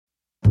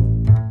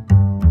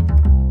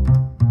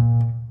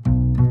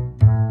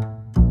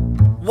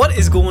What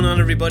is going on,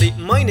 everybody?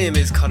 My name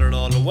is Conor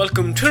Lawler.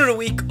 Welcome to another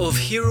week of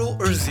Hero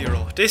or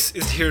Zero. This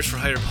is the Heroes for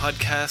Hire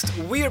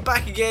podcast. We are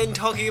back again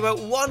talking about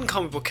one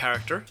comic book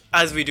character,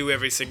 as we do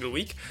every single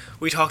week.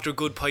 We talk their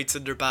good points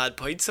and their bad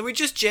points, and we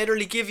just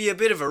generally give you a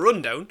bit of a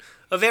rundown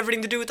of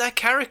everything to do with that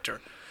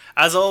character.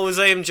 As always,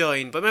 I am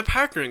joined by my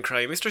partner in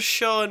crime, Mr.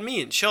 Sean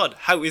Meehan. Sean,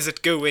 how is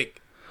it going?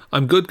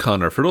 I'm good,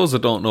 Connor. For those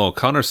that don't know,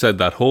 Connor said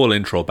that whole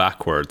intro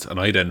backwards, and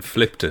I then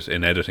flipped it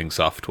in editing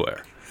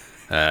software.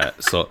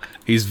 So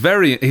he's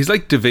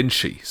like Da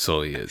Vinci,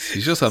 so he is.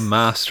 He's just a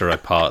master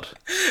at pod.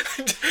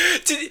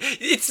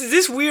 It's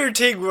this weird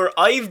thing where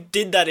I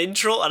did that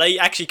intro and I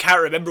actually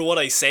can't remember what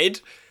I said.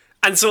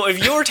 And so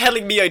if you're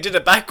telling me I did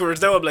it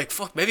backwards now, I'm like,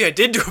 fuck, maybe I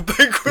did do it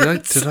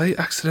backwards. Did I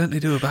accidentally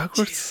do it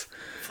backwards? Jeez.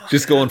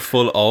 Just going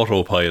full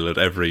autopilot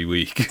every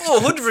week. Oh,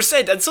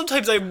 100%. And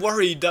sometimes I'm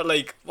worried that,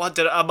 like,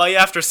 am I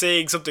after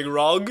saying something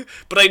wrong?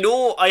 But I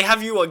know I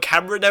have you on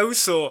camera now,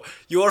 so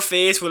your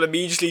face will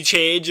immediately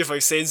change if I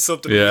say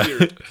something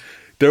weird.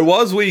 There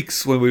was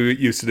weeks when we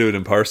used to do it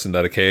in person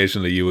that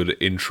occasionally you would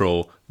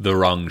intro the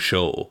wrong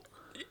show.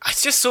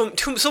 It's just so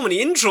many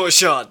intros,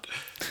 Sean.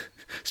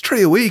 It's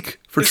 3 a week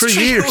for 3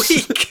 years.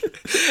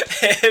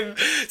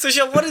 So,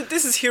 Sean,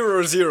 this is Hero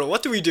or Zero.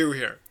 What do we do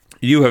here?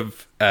 You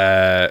have,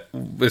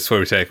 this is where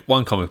we take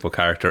one comic book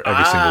character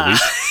every single week.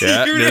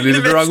 Yeah, nearly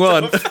did the wrong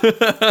one.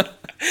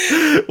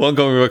 One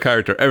comic book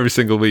character every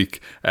single week.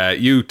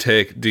 You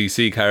take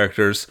DC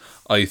characters,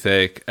 I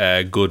take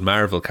good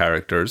Marvel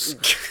characters,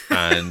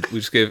 and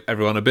we just give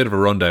everyone a bit of a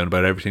rundown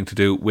about everything to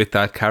do with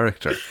that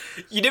character.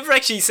 You never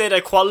actually said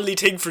a quality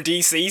thing for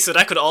DC, so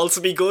that could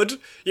also be good.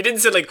 You didn't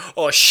say like,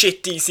 oh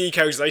shit, DC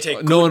characters, I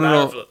take good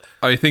Marvel. No.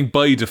 I think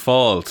by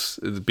default,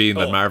 being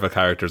that Marvel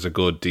characters are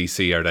good,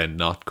 DC are then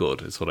not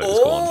good, is what I was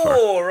going for.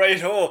 Oh,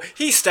 right,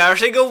 he's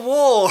starting a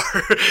war.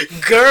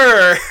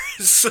 Grr.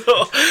 So,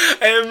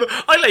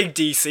 I like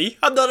DC.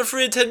 I'm not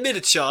afraid to admit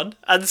it, Sean.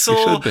 And so...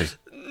 You should be.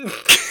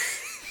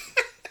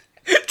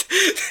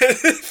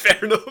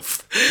 Fair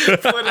enough.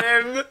 But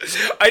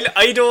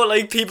I don't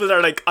like people that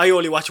are like, I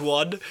only watch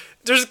one.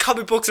 There's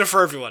comic books are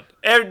for everyone.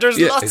 There's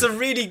lots of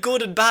really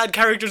good and bad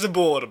characters in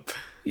both of them.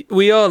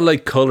 We all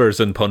like colours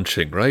and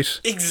punching,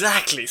 right?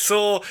 Exactly.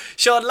 So,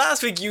 Sean,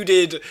 last week you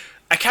did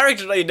a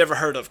character that I had never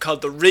heard of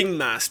called the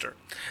Ringmaster.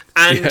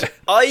 And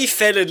I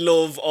fell in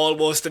love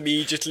almost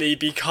immediately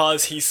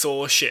because he's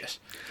so shit.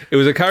 It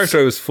was a character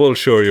I was full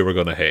sure you were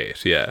going to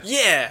hate, yeah.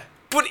 Yeah.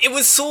 But it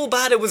was so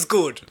bad it was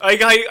good. I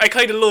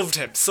kind of loved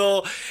him.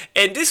 So,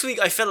 and this week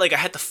I felt like I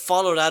had to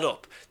follow that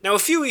up. Now, a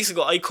few weeks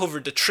ago I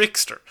covered the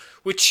Trickster,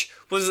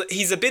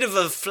 he's a bit of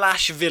a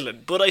Flash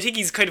villain, but I think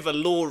he's kind of a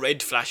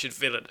low-red Flash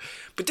villain.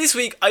 But this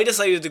week I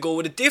decided to go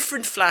with a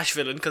different Flash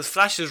villain, because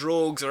Flash's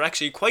rogues are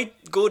actually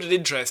quite good and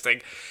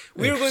interesting.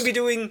 We're going to be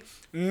doing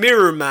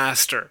Mirror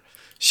Master.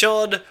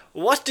 Sean,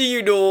 what do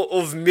you know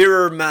of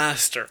Mirror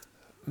Master?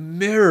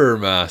 Mirror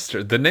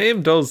Master? The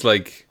name does,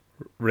 like,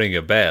 ring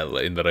a bell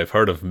in that I've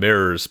heard of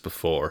mirrors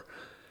before.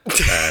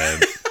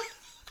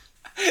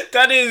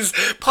 That is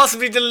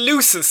possibly the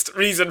loosest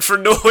reason for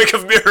knowing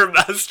of Mirror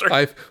Master.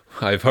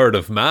 I've heard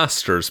of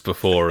masters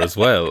before as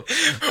well.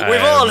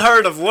 We've all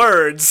heard of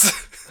words.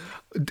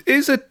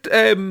 Is it...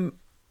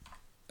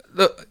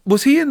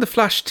 was he in the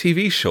Flash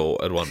TV show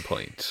at one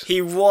point?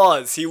 He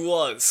was.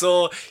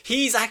 So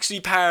he's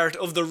actually part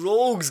of the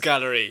Rogues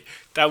Gallery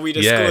that we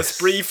discussed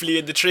briefly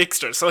in the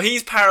Trickster. So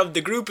he's part of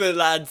the group of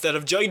lads that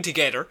have joined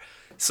together.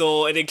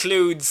 So it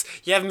includes,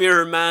 you have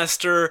Mirror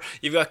Master,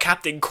 you've got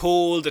Captain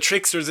Cold, the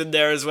Trickster's in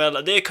there as well,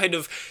 and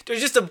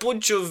there's just a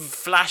bunch of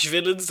Flash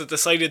villains that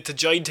decided to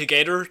join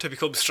together to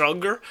become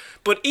stronger,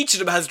 but each of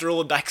them has their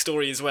own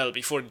backstory as well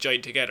before they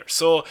join together.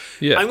 So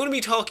I'm going to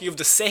be talking of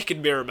the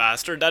second Mirror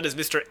Master, that is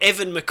Mr.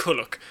 Evan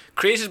McCulloch,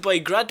 created by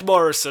Grant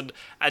Morrison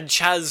and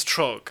Chaz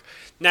Trugg.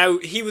 Now,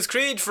 he was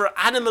created for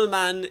Animal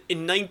Man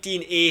in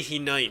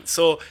 1989.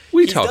 So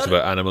we talked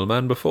about Animal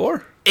Man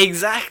before.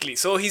 Exactly.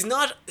 So he's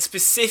not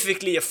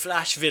specifically a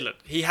Flash villain.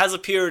 He has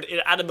appeared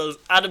in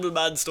Animal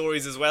Man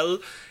stories as well.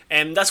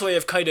 And that's why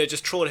I've kind of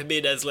just thrown him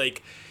in as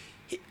like,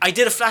 I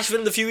did a Flash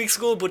villain a few weeks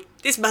ago, but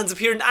this man's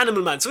appeared in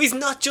Animal Man. So he's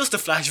not just a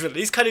Flash villain.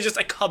 He's kind of just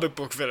a comic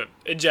book villain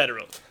in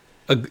general.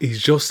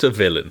 He's just a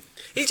villain.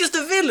 He's just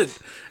a villain.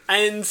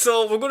 And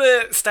so we're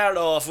going to start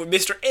off with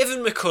Mr.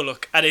 Evan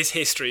McCulloch and his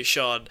history,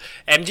 Sean.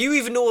 Do you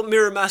even know what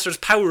Mirror Master's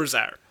powers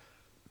are?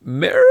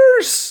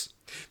 Mirrors,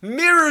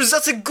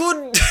 that's a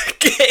good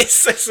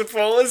guess, I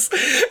suppose.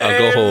 I'll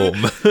go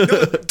home.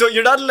 No,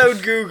 you're not allowed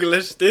to Google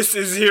it. This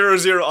is Hero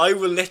Zero. I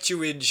will let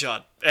you in,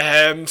 Sean.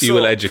 You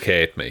will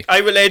educate me.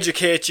 I will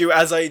educate you,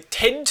 as I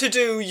tend to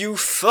do, you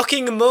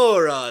fucking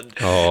moron.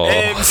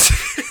 Oh.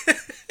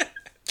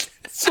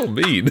 So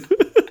mean.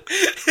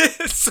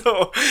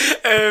 So,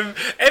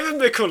 Evan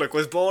McCulloch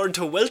was born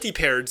to wealthy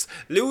parents,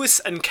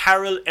 Lewis and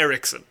Carol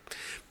Erickson.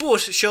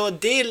 But, Sean,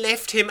 they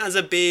left him as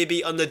a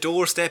baby on the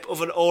doorstep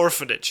of an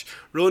orphanage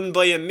run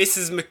by a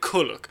Mrs.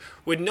 McCulloch,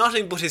 with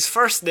nothing but his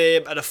first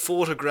name and a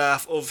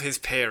photograph of his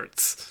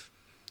parents.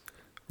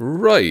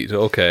 Right,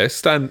 okay.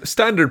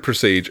 Standard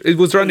procedure.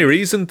 Was there any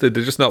reason? Did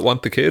they just not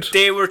want the kid?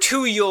 They were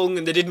too young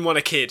and they didn't want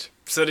a kid.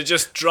 So they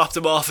just dropped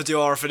him off at the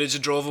orphanage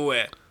and drove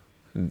away.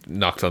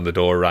 Knocked on the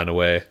door, ran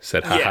away,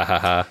 said ha ha ha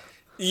ha.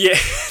 Yeah,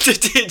 they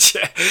did,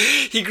 yeah.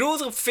 He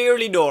grows up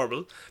fairly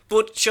normal,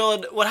 but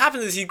Sean, what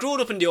happens is he grown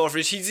up in the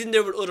orphanage, he's in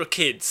there with other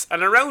kids,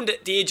 and around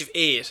the age of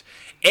 8,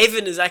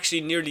 Evan is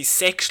actually nearly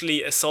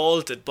sexually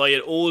assaulted by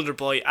an older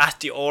boy at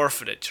the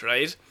orphanage,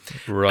 right?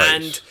 Right.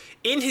 And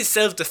in his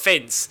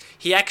self-defense,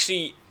 he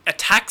actually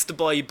attacks the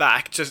boy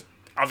back, just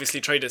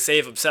obviously trying to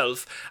save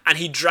himself, and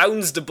he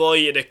drowns the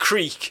boy in a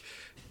creek.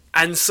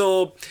 And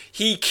so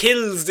he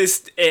kills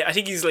this, I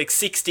think he's like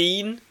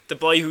 16, the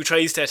boy who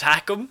tries to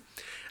attack him.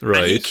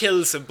 Right. And he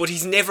kills him, but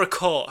he's never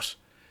caught.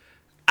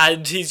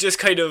 And he's just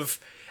kind of...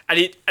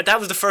 And that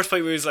was the first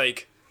point where he was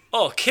like,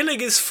 oh,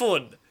 killing is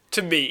fun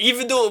to me.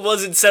 Even though it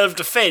wasn't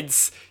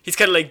self-defense, he's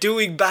kind of like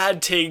doing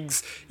bad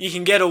things. You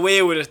can get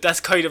away with it. That's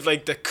kind of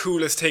like the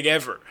coolest thing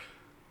ever.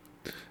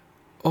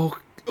 Oh,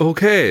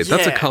 okay.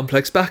 That's a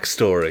complex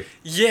backstory.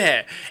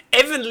 Yeah.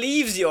 Evan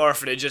leaves the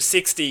orphanage at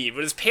 16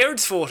 with his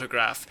parents'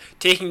 photograph,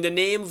 taking the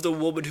name of the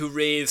woman who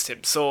raised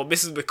him. So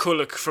Mrs.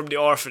 McCulloch from the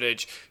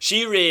orphanage,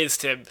 she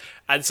raised him,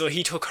 and so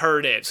he took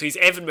her name. So he's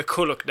Evan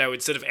McCulloch now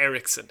instead of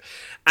Erickson.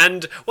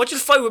 And what you'll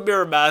find with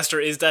Mirror Master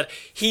is that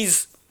he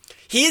is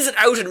an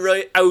out and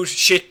out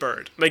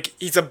shitbird. Like,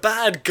 he's a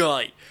bad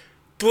guy,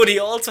 but he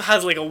also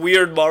has like a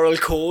weird moral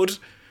code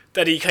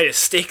that he kind of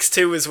sticks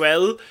to as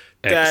well.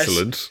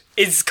 Excellent.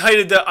 It's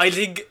kind of I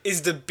think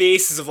is the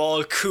basis of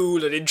all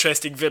cool and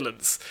interesting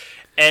villains.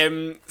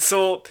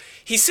 So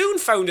he soon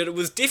found that it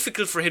was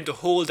difficult for him to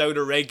hold down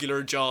a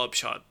regular job,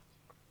 Sean.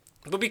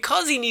 But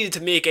because he needed to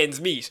make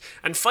ends meet,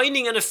 and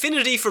finding an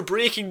affinity for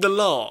breaking the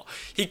law,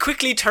 he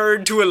quickly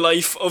turned to a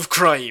life of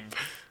crime.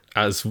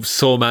 As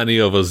so many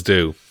of us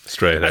do,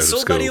 straight out of school.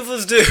 As so many of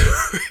us do.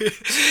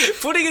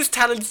 Putting his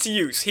talents to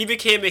use, he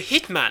became a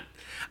hitman,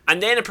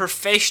 and then a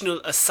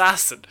professional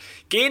assassin,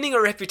 gaining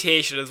a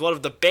reputation as one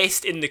of the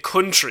best in the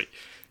country.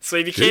 So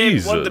he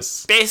became one of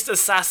the best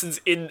assassins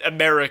in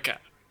America.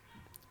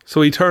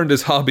 So he turned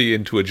his hobby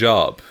into a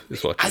job,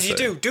 is what you're saying. As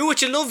you do. Do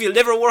what you love, you'll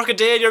never work a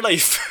day in your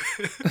life.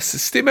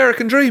 It's the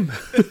American dream.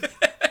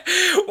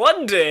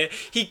 One day,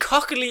 he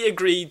cockily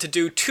agreed to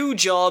do 2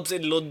 jobs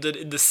in London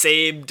in the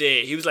same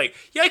day. He was like,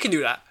 yeah, I can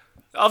do that.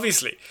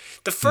 Obviously.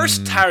 The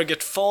first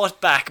target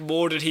fought back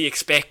more than he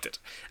expected,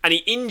 and he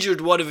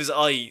injured one of his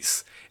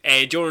eyes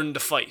during the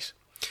fight.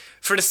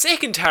 For the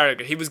second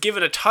target, he was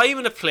given a time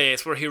and a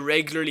place where he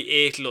regularly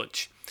ate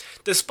lunch.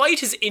 Despite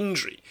his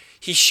injury,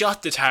 he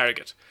shot the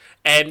target,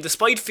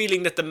 despite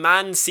feeling that the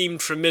man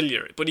seemed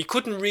familiar, but he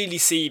couldn't really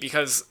see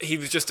because he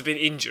was just a bit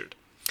injured.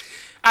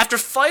 After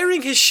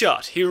firing his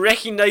shot, he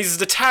recognises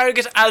the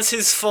target as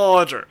his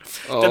father,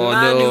 the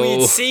man who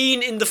he'd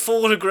seen in the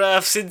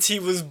photograph since he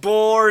was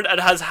born and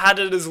has had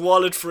in his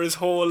wallet for his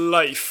whole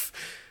life.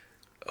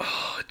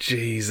 Oh,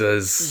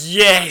 Jesus.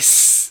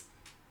 Yes!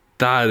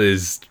 That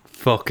is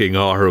fucking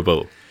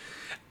horrible.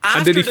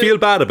 And did he feel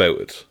bad about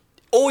it?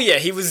 Oh yeah,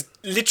 he was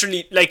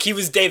literally, like, he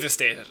was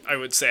devastated, I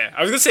would say.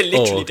 I was going to say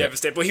literally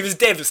devastated, but he was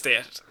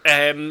devastated.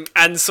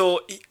 And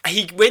so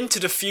he went to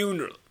the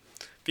funeral.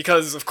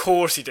 Because of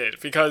course he did.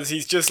 Because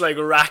he's just like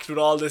racked with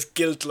all this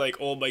guilt, like,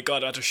 oh my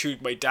god, I had to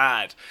shoot my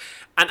dad.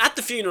 And at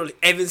the funeral,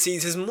 Evan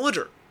sees his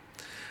mother.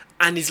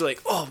 And he's like,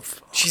 oh,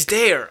 she's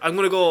there. I'm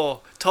going to go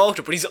talk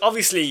to her. But he's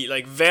obviously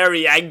like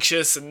very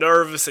anxious and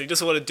nervous, and he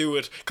doesn't want to do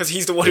it because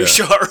he's the one who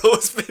shot her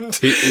husband.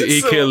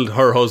 He killed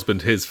her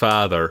husband, his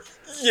father,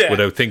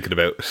 without thinking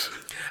about it.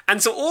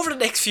 And so over the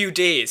next few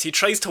days, he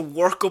tries to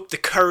work up the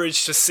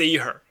courage to see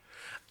her.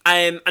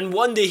 And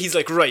one day he's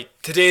like, right,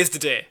 today's the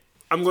day.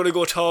 I'm going to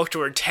go talk to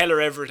her and tell her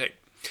everything.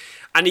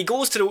 And he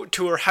goes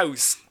to her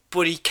house,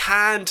 but he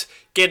can't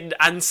get an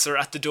answer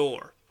at the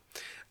door.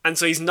 And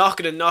so he's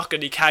knocking and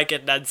knocking, he can't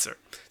get an answer.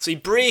 So he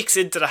breaks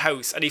into the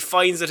house and he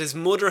finds that his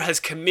mother has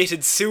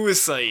committed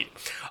suicide,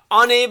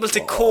 unable to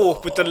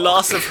cope with the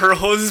loss of her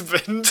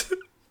husband.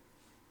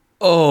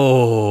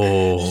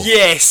 Oh.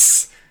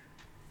 Yes.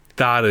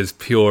 That is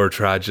pure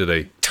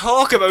tragedy.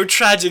 Talk about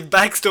tragic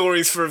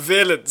backstories for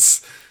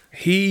villains.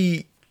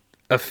 He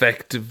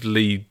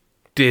effectively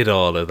did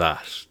all of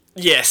that.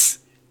 Yes.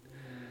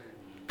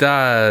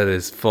 That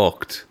is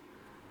fucked.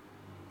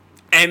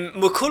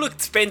 McCulloch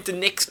spent the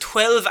next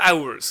 12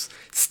 hours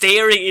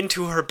staring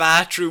into her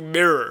bathroom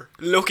mirror,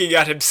 looking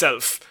at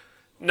himself,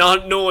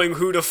 not knowing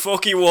who the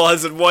fuck he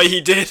was and why he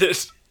did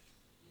it.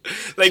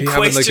 Like,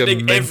 questioning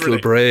like a mental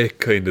everything. break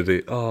kind of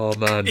thing. Oh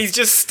man, he's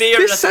just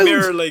staring at the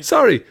mirror like.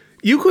 Sorry,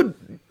 you could,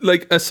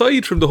 like,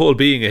 aside from the whole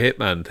being a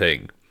hitman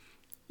thing,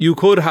 you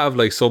could have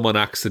like someone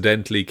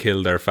accidentally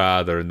kill their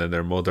father and then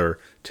their mother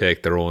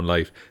take their own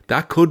life.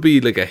 That could be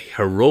like a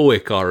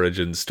heroic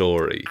origin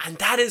story. And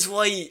that is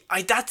why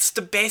that's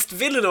the best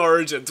villain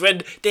origins,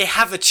 when they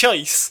have a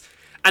choice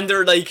and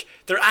they're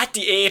at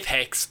the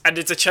apex and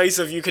it's a choice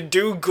of you can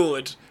do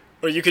good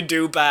or you can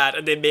do bad,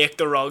 and they make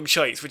the wrong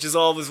choice, which is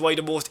always why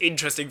the most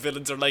interesting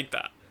villains are like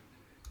that.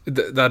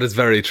 That is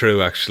very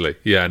true, actually.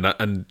 Yeah,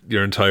 and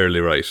you're entirely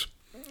right.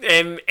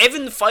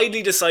 Evan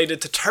finally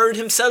decided to turn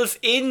himself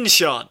in,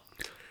 Sean.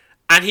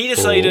 And he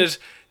decided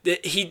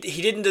that he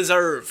didn't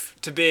deserve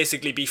to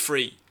basically be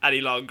free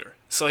any longer.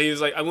 So he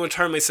was like, I'm going to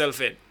turn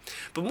myself in.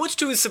 But much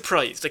to his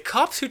surprise, the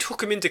cops who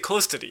took him into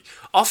custody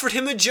offered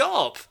him a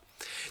job.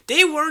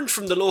 They weren't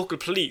from the local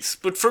police,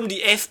 but from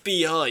the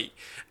FBI.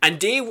 And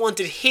they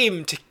wanted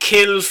him to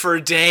kill for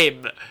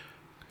them.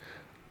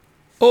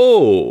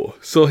 Oh,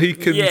 so he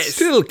can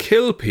still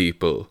kill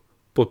people,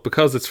 but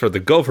because it's for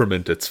the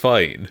government, it's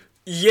fine.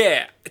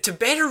 Yeah, to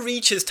better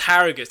reach his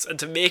targets and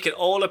to make it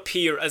all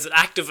appear as an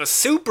act of a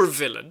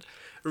supervillain,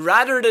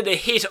 rather than a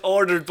hit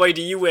ordered by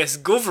the US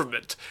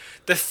government,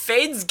 the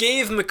feds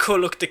gave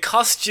McCulloch the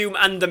costume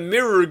and the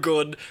mirror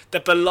gun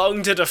that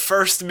belonged to the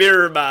first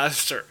Mirror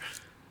Master.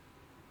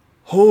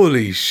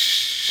 Holy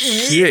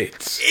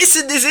shit.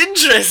 Isn't this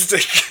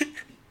interesting?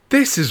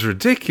 This is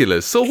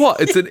ridiculous. So what?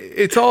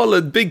 It's all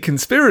a big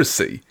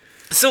conspiracy.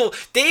 So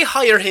they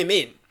hire him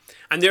in.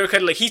 And they're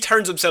kind of like, he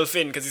turns himself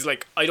in because he's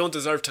like, I don't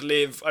deserve to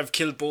live. I've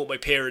killed both my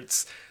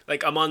parents.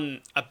 Like, I'm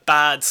on a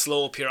bad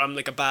slope here. I'm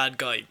like a bad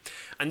guy.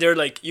 And they're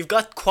like, you've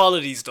got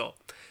qualities though.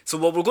 So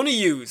what we're going to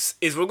use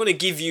is we're going to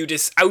give you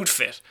this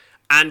outfit.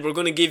 And we're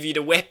going to give you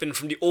the weapon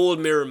from the old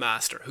Mirror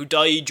Master who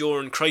died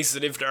during Crisis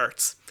on Infinite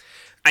Earths.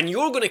 And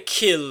you're going to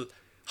kill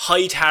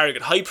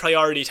high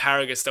priority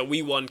targets that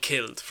we want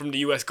killed from the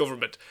US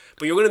government.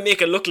 But you're going to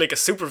make it look like a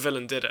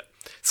supervillain did it.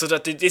 So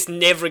that this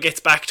never gets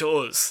back to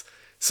us.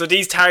 So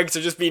these targets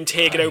are just being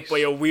taken out by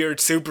a weird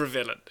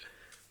supervillain.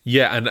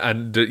 Yeah,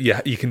 and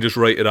you can just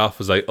write it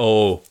off as like,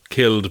 oh,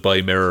 killed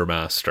by Mirror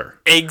Master.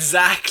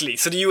 Exactly.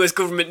 So the US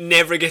government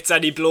never gets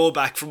any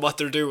blowback from what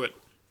they're doing.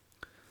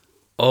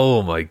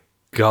 Oh my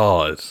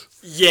god.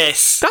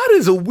 Yes. That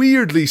is a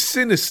weirdly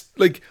sinister...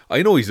 Like,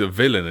 I know he's a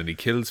villain and he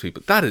kills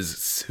people. That is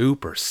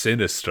super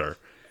sinister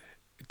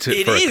for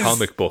a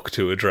comic book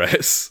to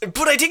address.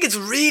 But I think it's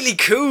really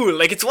cool.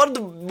 Like, it's one of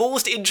the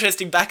most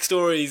interesting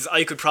backstories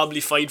I could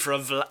probably find for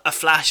a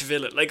Flash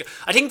villain. Like,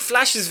 I think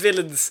Flash's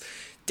villains,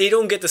 they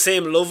don't get the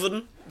same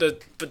loving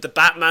that the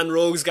Batman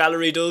Rogues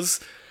Gallery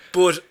does.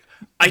 But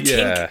I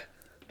think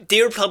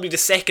they're probably the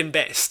second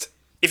best.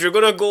 If you're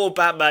going to go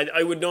Batman,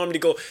 I would normally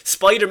go...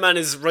 Spider-Man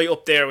is right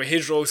up there with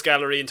his Rogues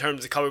Gallery in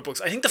terms of comic books.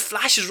 I think the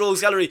Flash's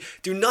Rogues Gallery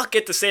do not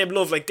get the same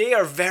love. Like, they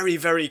are very,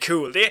 very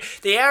cool.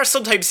 They are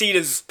sometimes seen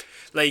as,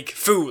 like,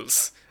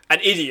 fools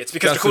and idiots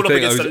because they're coming up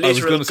against the literal God. I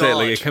was going to say,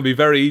 like, it can be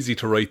very easy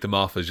to write them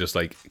off as just,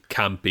 like,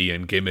 campy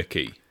and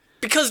gimmicky.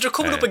 Because they're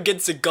coming up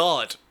against a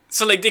god.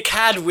 So, like, they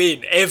can't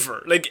win,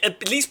 ever. Like,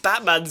 at least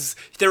Batman's...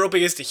 They're up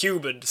against a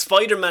human.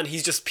 Spider-Man,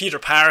 he's just Peter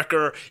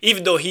Parker,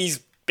 even though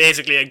he's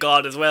basically a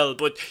god as well,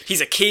 but he's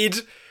a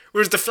kid,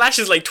 whereas the Flash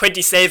is like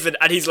 27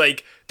 and he's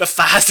like the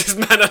fastest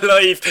man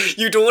alive.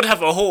 You don't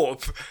have a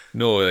hope.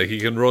 No, like he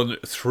can run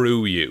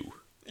through you.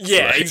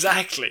 Yeah, right.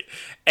 Exactly.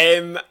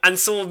 And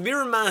so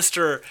Mirror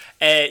Master,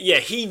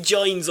 he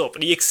joins up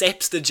and he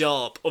accepts the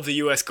job of the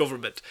US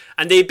government,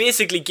 and they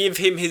basically give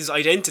him his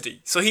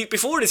identity. So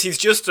before this he's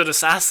just an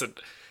assassin,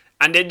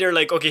 and then they're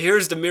like, okay,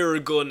 here's the mirror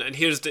gun and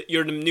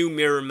you're the new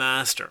Mirror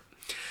Master.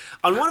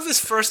 On one of his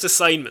first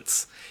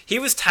assignments, he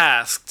was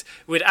tasked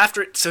with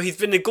so he's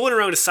been going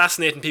around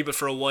assassinating people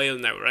for a while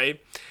now, right?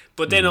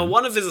 But then on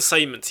one of his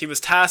assignments, he was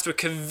tasked with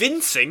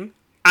convincing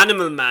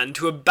Animal Man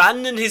to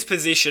abandon his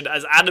position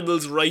as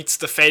animals' rights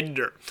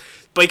defender.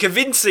 By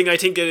convincing, I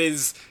think it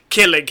is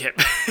killing him.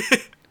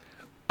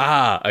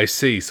 I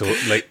see. So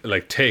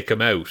like take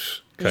him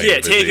out.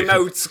 Take him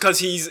out because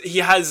he's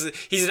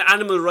an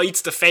animal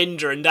rights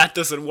defender, and that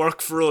doesn't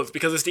work for us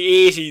because it's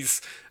the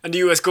 80s and the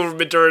US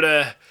government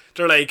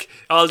they're like,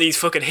 all these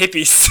fucking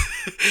hippies.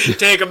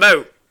 Take him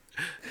out.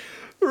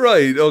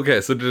 Right,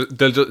 okay, so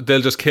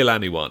they'll just kill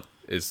anyone,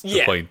 is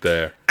the point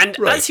there. And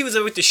as he was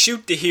about to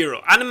shoot the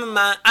hero,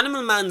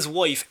 Animal Man's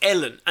wife,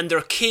 Ellen, and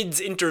their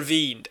kids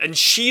intervened and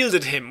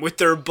shielded him with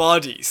their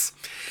bodies.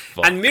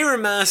 Fuck. And Mirror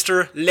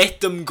Master let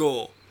them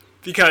go.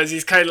 Because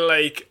he's kind of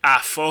like,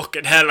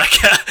 fucking hell,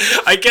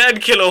 I can't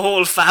kill a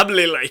whole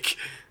family, like.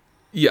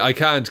 Yeah, I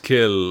can't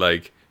kill,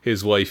 like,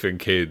 his wife and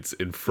kids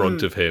in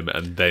front of him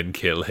and then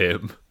kill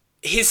him.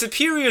 His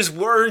superiors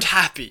weren't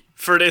happy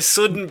for this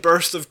sudden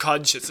burst of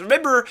conscience.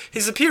 Remember,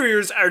 his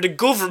superiors are the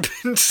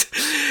government.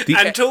 The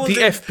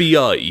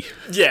FBI.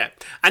 Yeah,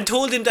 and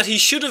told him that he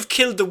should have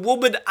killed the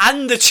woman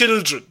and the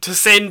children to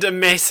send a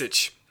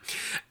message.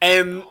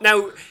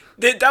 Now,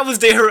 that was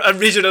their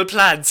original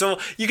plan. So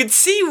you can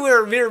see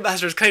where Mirror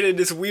Master is kind of in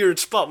this weird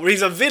spot where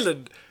he's a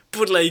villain,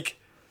 but like,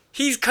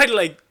 he's kind of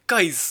like,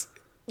 guys,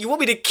 you want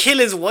me to kill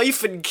his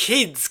wife and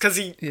kids because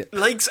he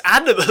likes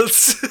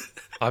animals?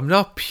 I'm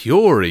not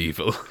pure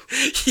evil.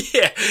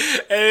 Yeah.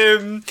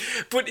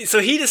 But so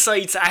he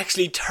decides to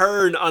actually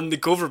turn on the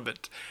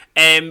government.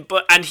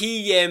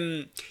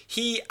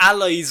 He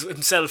allies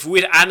himself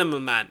with Animal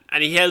Man,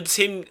 and he helps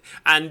him,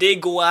 and they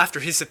go after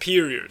his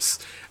superiors.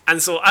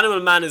 And so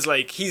Animal Man is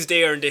like, he's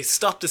there, and they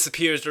stop the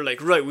superiors. They're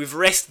like, right, we've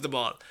arrested them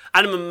all.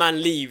 Animal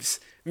Man leaves.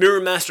 Mirror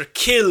Master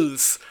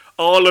kills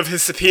all of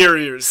his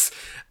superiors.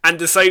 and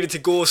decided to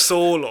go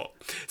solo.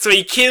 So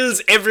he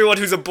kills everyone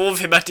who's above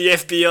him at the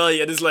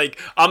FBI and is like,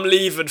 I'm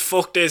leaving,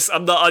 fuck this,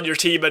 I'm not on your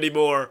team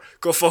anymore,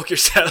 go fuck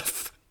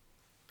yourself.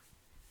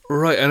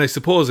 Right, and I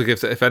suppose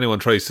if anyone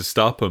tries to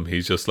stop him,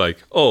 he's just like,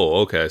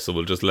 oh, okay, so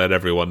we'll just let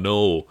everyone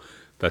know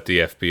that the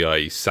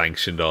FBI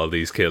sanctioned all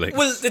these killings.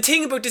 Well, the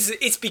thing about this is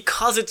it's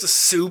because it's a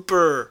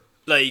super,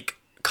 like,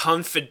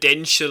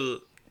 confidential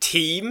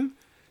team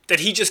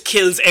that he just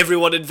kills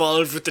everyone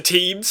involved with the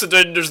team, so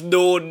then there's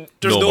nobody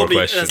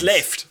that's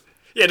left.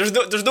 Yeah,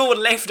 there's no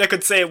one left that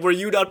could say, were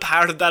you not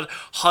part of that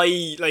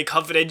high, like,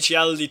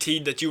 confidentiality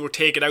team that you were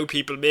taking out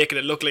people, making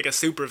it look like a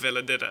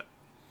supervillain, did it?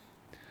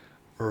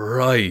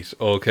 Right,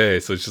 okay,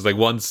 so it's just like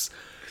once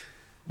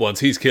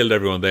he's killed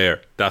everyone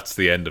there, that's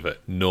the end of it.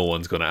 No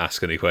one's going to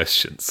ask any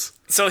questions.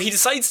 So he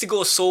decides to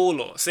go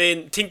solo,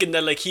 thinking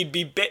that like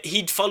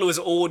he'd follow his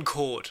own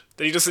code,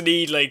 that he doesn't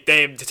need like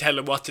them to tell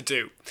him what to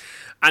do.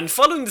 And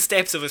following the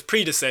steps of his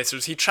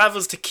predecessors, he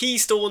travels to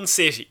Keystone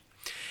City.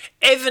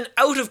 Evan,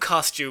 out of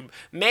costume,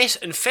 met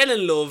and fell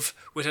in love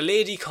with a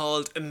lady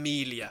called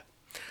Amelia.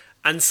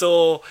 And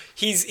so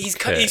he's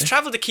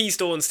travelled to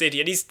Keystone City,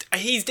 and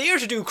he's there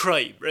to do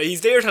crime, right?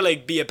 He's there to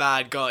like be a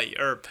bad guy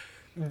or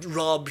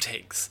rob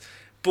things.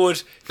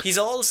 But he's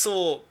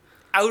also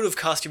out of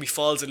costume. He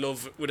falls in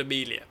love with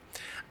Amelia.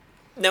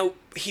 Now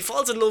he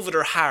falls in love with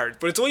her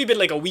hard, but it's only been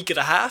like a week and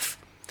a half,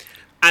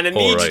 and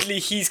immediately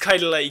he's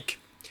kind of like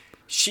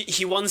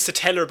he wants to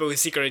tell her about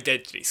his secret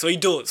identity. So he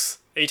does.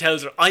 He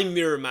tells her, "I'm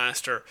Mirror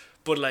Master,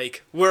 but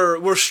like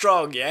we're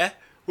strong, yeah."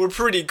 We're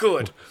pretty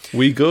good.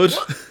 We good?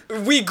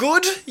 We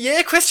good?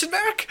 Yeah, question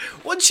mark?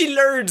 Once she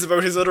learns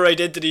about his other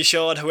identity,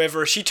 Sean,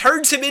 however, she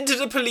turns him into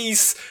the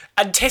police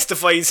and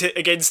testifies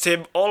against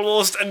him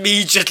almost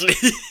immediately.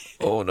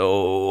 Oh,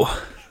 no.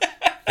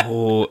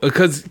 Oh,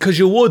 because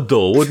you would,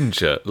 though,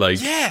 wouldn't you?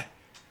 Like, yeah.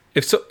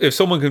 If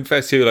someone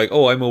confessed to you, like,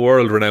 oh, I'm a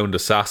world-renowned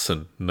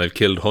assassin and I've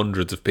killed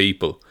hundreds of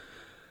people,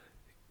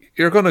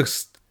 you're going to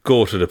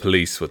go to the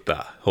police with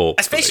that, hopefully.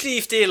 Especially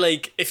if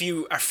they if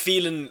you have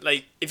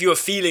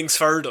feelings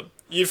for them,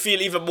 you feel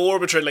even more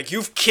betrayed. Like,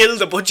 you've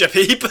killed a bunch of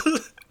people,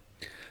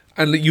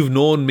 and you've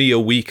known me a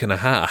week and a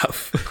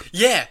half.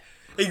 Yeah,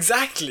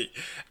 exactly.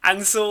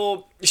 And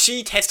so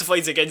she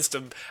testifies against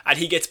him, and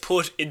he gets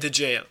put into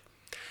jail.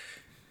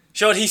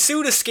 Sean, he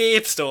soon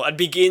escapes though and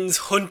begins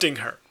hunting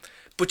her,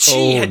 but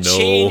she had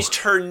changed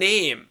her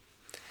name,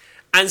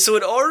 and so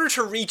in order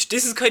to reach,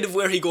 this is kind of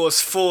where he goes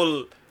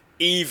full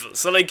evil.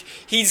 So like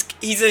he's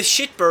a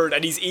shitbird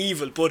and he's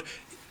evil, but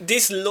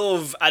this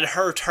love and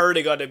her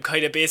turning on him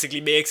kind of basically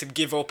makes him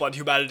give up on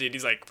humanity, and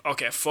he's like,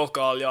 okay, fuck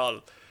all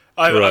y'all,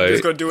 I'm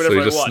just going to do whatever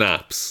I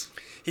want.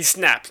 He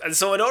snaps. And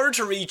so in order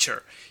to reach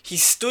her, he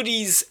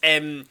studies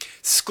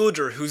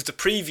Scudder, who's the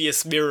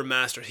previous Mirror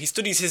Master. He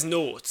studies his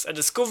notes and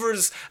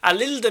discovers a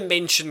little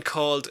dimension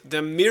called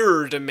the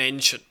Mirror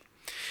Dimension.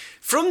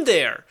 From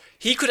there,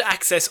 he could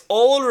access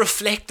all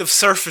reflective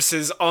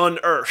surfaces on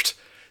Earth.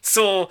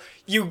 So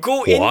you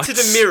go into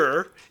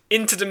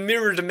the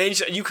mirror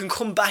dimension, and you can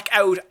come back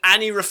out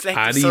any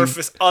reflective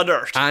surface on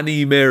Earth.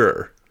 Any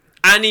mirror.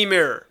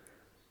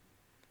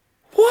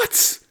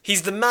 What?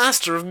 He's the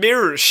master of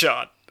mirrors,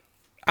 Sean.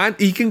 And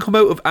he can come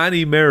out of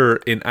any mirror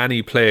in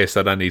any place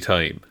at any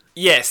time.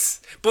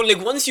 Yes. But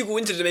like once you go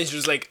into the dimension,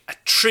 there's like a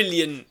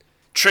trillion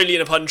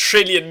upon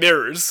trillion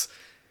mirrors.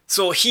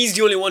 So he's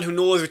the only one who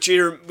knows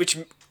which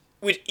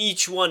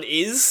each one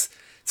is.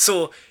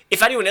 So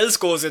if anyone else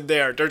goes in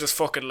there, they're just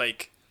fucking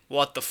like,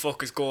 what the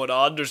fuck is going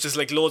on? There's just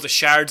like loads of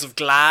shards of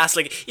glass,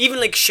 like even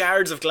like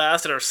shards of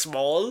glass that are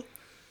small.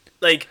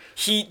 Like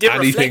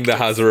anything that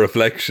has a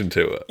reflection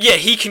to it. Yeah,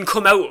 he can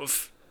come out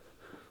of.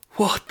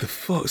 What the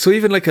fuck? So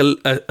even like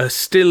a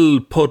still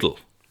puddle.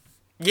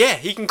 Yeah,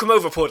 he can come out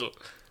of a puddle.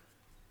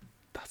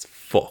 That's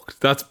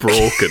fucked. That's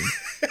broken.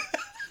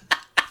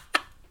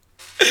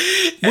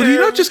 Would he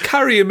not just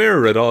carry a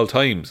mirror at all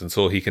times and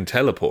so he can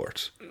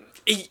teleport?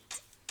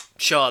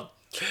 Sean.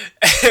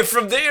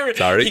 From there,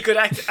 he could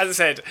as I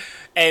said,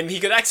 he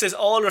could access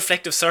all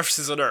reflective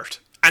surfaces on Earth,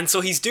 and so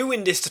he's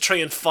doing this to try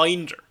and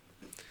find her.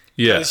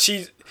 Yeah.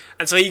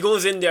 And so he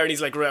goes in there and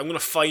he's like, right, I'm going to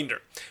find her.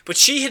 But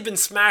she had been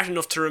smart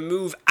enough to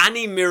remove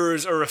any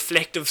mirrors or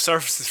reflective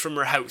surfaces from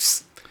her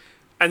house,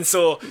 and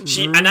so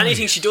and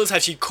anything she does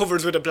have, she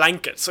covers with a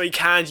blanket, so he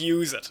can't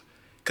use it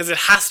because it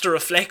has to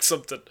reflect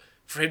something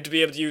for him to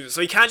be able to use it. So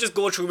he can't just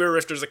go through a mirror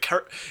if there's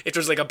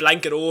like a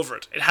blanket over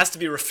it. It has to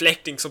be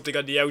reflecting something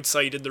on the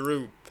outside in the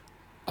room.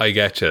 I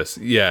get you.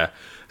 Yeah.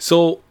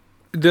 So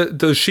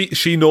does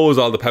she knows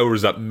all the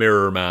powers that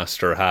Mirror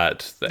Master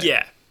had then?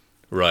 Yeah.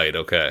 Right,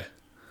 okay.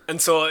 And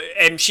so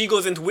she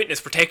goes into witness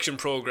protection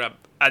program,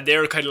 and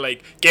they're kind of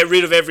like, get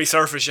rid of every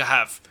surface you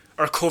have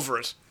or cover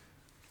it.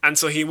 And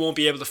so he won't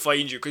be able to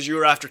find you because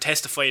you're after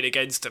testifying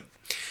against him.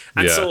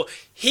 And so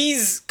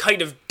he's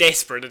kind of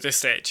desperate at this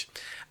stage.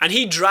 And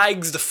he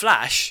drags the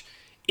Flash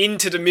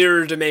into the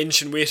mirror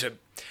dimension with him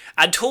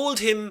and told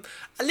him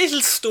a little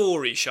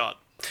story, Sean.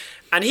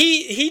 And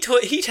he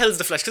tells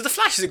the Flash, because the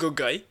Flash is a good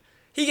guy,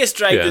 he gets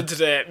dragged into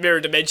the mirror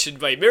dimension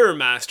by Mirror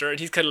Master, and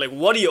he's kind of like,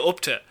 what are you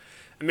up to?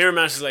 And Mirror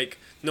Master's like,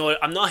 no,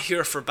 I'm not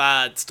here for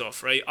bad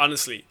stuff, right?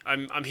 Honestly,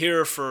 I'm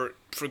here for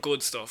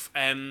good stuff.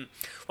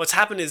 What's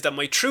happened is that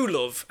my true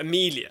love,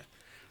 Amelia,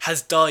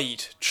 has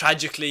died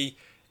tragically.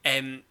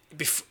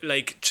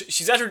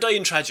 She's at her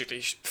dying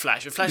tragically.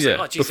 Flash. And Flash is like,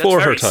 oh, geez,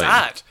 that's very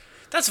sad.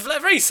 That's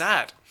very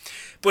sad.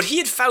 But he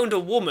had found a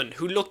woman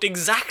who looked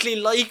exactly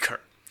like her.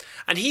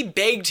 And he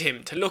begged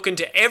him to look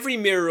into every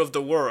mirror of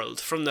the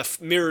world from the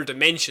mirror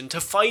dimension to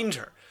find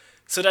her,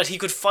 so that he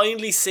could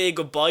finally say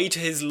goodbye to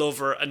his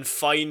lover and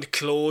find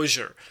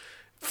closure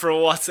for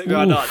what's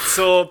gone on.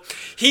 So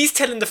he's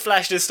telling the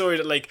Flash this story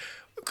that, like,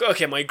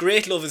 okay, my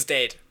great love is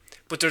dead,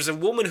 but there's a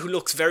woman who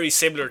looks very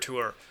similar to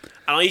her,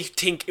 and I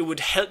think it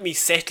would help me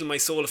settle my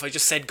soul if I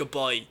just said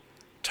goodbye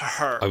to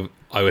her.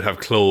 I would have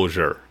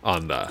closure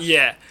on that.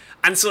 Yeah.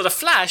 And so the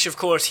Flash, of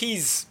course,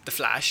 he's the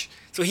Flash,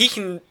 so he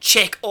can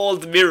check all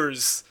the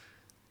mirrors,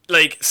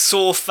 like,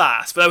 so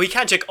fast. But he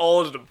can't check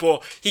all of them,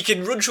 but he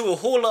can run through a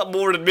whole lot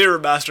more than Mirror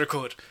Master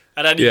could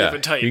at any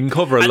given time. He can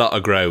cover a lot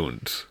of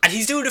ground. And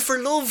he's doing it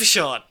for love,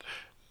 Sean.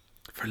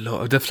 For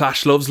love. The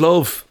Flash loves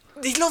love.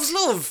 He loves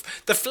love.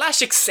 The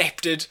Flash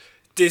accepted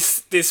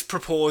this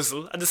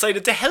proposal and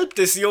decided to help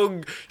this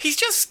young...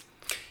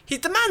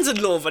 The man's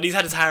in love and he's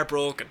had his heart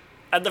broken.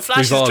 And the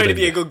Flash is trying to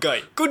be a good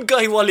guy. Good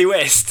guy Wally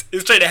West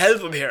is trying to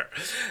help him here.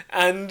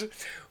 And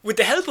with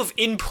the help of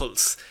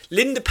Impulse,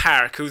 Linda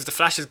Park, who's the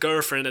Flash's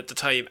girlfriend at the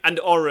time, and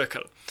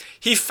Oracle,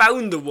 he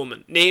found the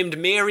woman named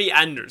Mary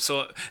Anders.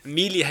 So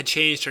Amelia had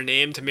changed her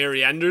name to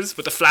Mary Anders,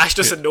 but the Flash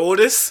doesn't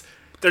notice.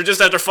 They're just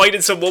after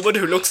finding some woman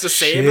who looks the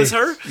same as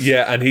her.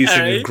 Yeah, and he's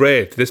thinking,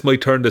 great, this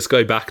might turn this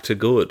guy back to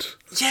good.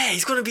 Yeah,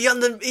 he's gonna be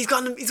on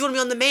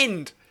the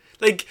mend.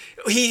 Like,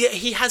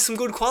 he has some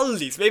good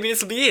qualities. Maybe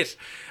this will be it.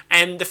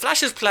 And the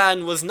Flash's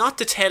plan was not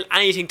to tell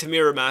anything to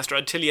Mirror Master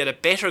until he had a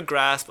better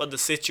grasp on the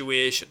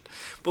situation.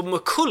 But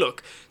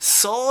McCulloch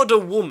saw the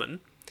woman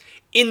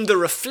in the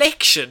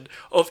reflection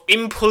of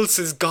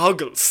Impulse's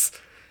goggles.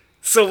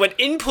 So when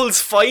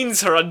Impulse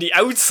finds her on the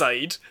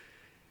outside,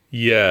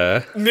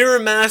 Mirror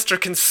Master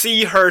can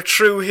see her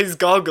through his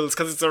goggles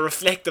because it's a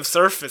reflective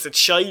surface, it's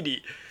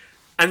shiny.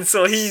 And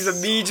so he's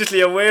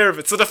immediately aware of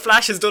it. So the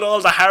Flash has done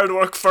all the hard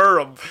work for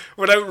him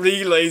without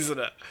realising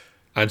it.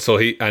 And so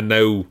he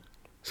knows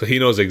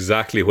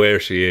exactly where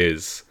she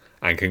is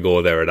and can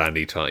go there at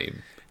any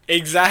time.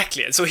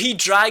 Exactly. And so he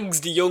drags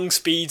the young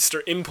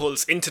speedster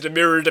Impulse into the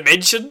mirror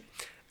dimension,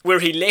 where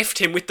he left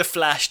him with the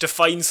Flash to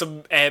find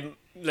some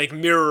like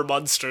mirror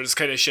monsters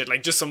kind of shit,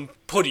 like just some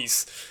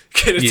putties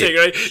kind of thing,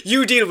 right?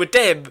 You deal with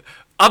them,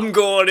 I'm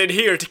going in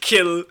here to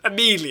kill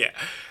Amelia.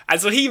 And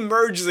so he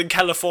merges in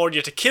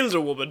California to kill the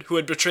woman who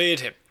had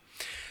betrayed him.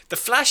 The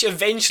Flash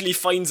eventually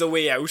finds a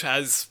way out,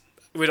 as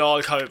with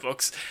all comic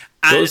books.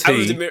 And does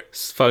he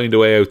find a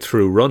way out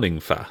through running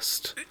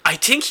fast? I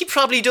think he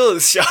probably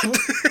does, Sean.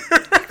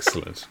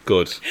 Excellent.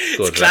 Good.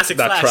 It's classic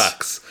that Flash.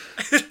 Tracks.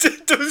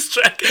 It does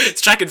track. It's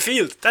track and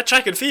field. That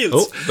track and field.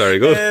 Oh, very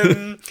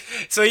good.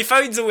 So he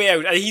finds a way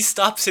out and he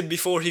stops him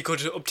before he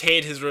could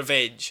obtain his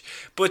revenge.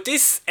 But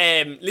this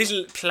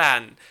little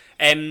plan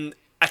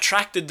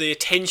attracted the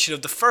attention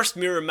of the first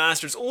Mirror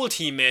Master's old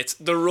teammates,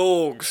 the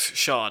Rogues,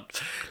 Sean.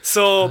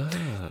 So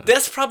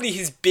that's probably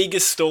his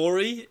biggest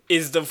story,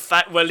 is the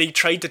fact, well, he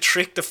tried to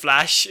trick the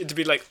Flash into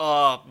being like,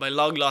 oh, my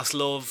long lost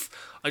love,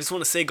 I just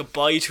want to say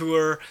goodbye to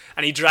her,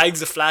 and he drags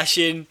the Flash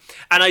in.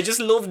 And I just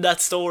loved that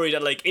story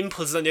that, like,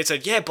 Impulse is on the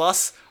outside, yeah,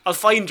 boss, I'll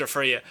find her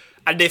for you.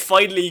 And they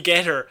finally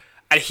get her,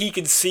 and he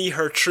can see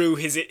her through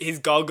his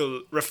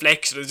goggle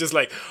reflection. It's just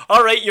like,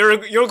 alright,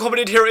 you're coming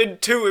in here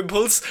too,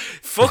 Impulse.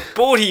 Fuck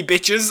both you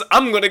bitches,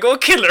 I'm gonna go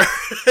kill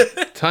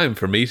her. Time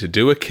for me to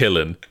do a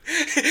killing.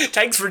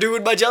 Thanks for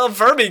doing my job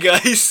for me,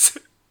 guys.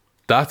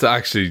 That's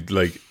actually,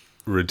 like,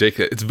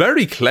 ridiculous. It's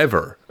very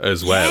clever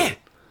as well. Yeah.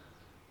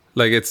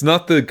 Like, it's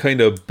not the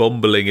kind of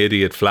bumbling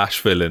idiot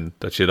Flash villain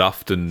that you'd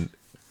often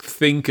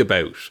think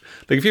about.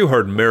 Like, if you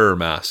heard Mirror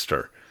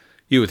Master,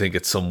 you would think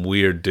it's some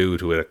weird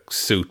dude with a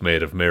suit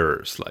made of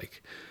mirrors,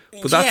 like.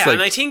 But that's like,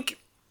 and I think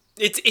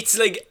it's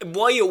like,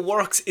 why it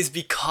works is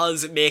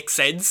because it makes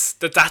sense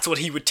that's what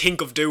he would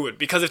think of doing.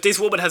 Because if this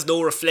woman has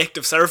no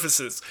reflective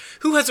surfaces,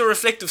 who has a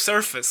reflective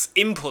surface?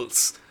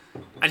 Impulse.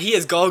 And he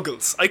has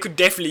goggles. I could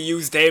definitely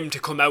use them to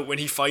come out when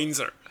he finds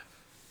her.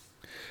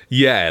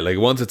 Yeah, like,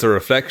 once it's a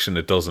reflection,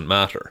 it doesn't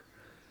matter.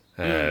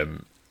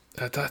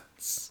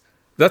 That's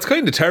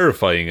kind of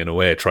terrifying in a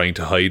way, trying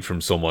to hide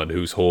from someone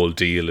whose whole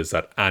deal is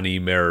that any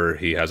mirror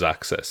he has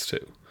access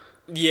to.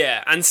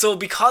 Yeah, and so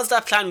because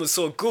that plan was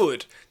so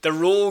good, the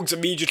Rogues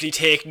immediately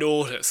take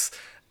notice.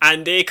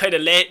 And they kind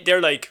of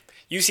they're like,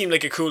 you seem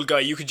like a cool guy,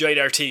 you could join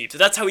our team. So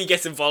that's how he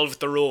gets involved with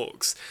the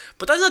Rogues.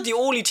 But that's not the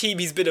only team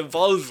he's been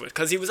involved with,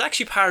 because he was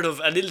actually part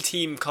of a little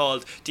team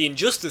called the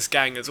Injustice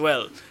Gang as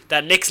well,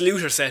 that Lex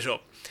Luthor set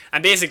up.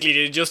 And basically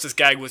the Injustice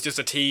Gang was just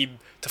a team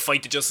to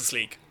fight the Justice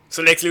League.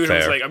 So Lex Luthor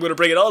was like, I'm going to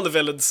bring in all the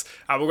villains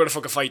and we're going to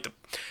fucking fight them.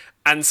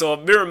 And so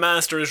Mirror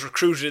Master is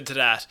recruited into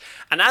that.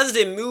 And as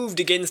they moved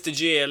against the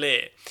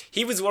JLA,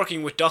 he was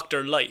working with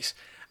Dr. Light.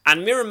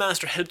 And Mirror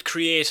Master helped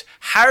create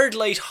hard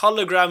light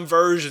hologram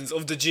versions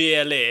of the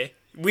JLA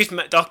with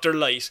Dr.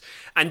 Light,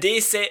 and they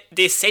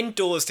sent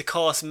those to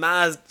cause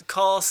mass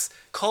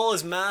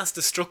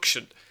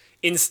destruction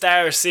in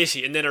Star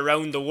City and then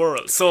around the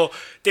world. So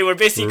they were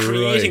basically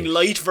creating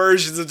light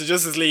versions of the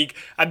Justice League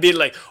and being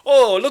like,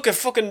 oh, look at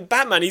fucking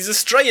Batman, he's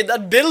destroying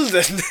that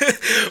building.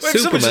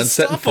 Superman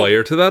setting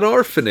fire to that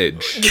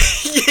orphanage.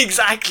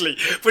 Exactly.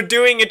 But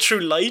doing it through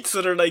light,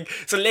 so they're like,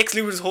 so Lex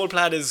Luthor's whole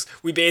plan is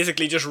we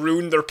basically just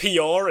ruin their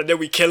PR and then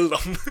we kill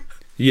them.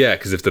 Yeah,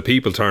 because if the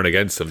people turn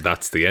against him,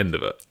 that's the end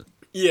of it.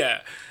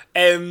 Yeah.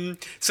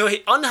 So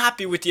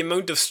unhappy with the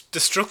amount of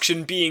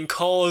destruction being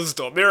caused,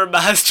 though, Mirror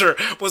Master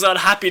was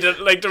unhappy that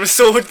like there was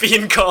so much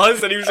being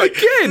caused, and he was like,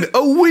 again,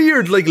 a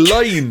weird like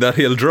line that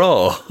he'll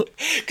draw.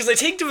 Because I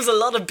think there was a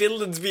lot of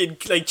buildings being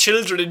like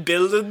children in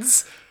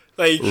buildings,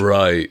 like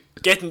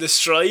getting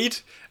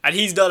destroyed, and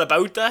he's not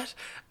about that.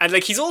 And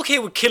like he's okay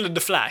with killing the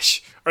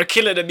Flash or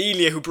killing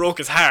Amelia, who broke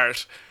his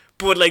heart,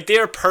 but like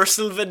their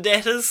personal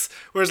vendettas,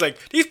 whereas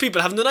like these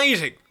people haven't done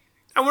anything,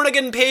 and we're not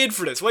getting paid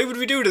for this. Why would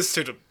we do this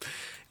to them?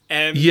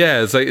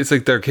 Yeah, it's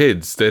like they're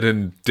kids. They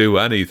didn't do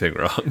anything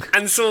wrong.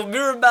 And so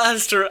Mirror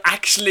Master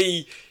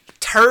actually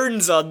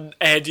turns on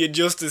the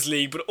Injustice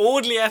League, but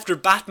only after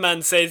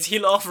Batman says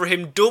he'll offer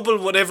him double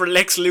whatever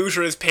Lex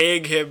Luthor is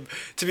paying him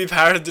to be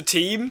part of the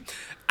team.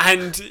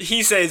 And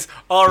he says,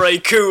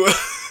 alright, cool.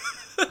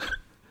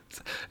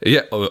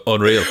 Yeah,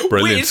 unreal.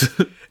 Brilliant.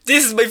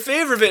 This is my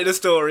favourite bit of the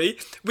story.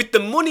 With the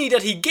money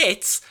that he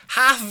gets,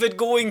 half of it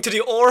going to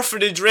the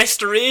orphanage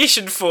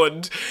restoration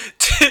fund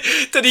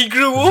that he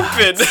grew up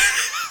in.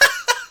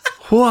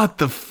 What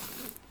the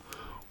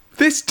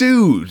This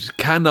dude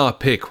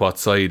cannot pick what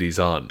side he's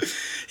on.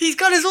 He's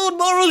got his own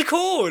moral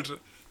code.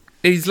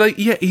 He's like,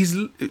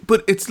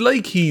 but it's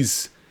like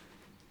he's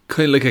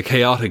kind of like a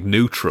chaotic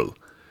neutral.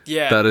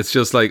 Yeah. That it's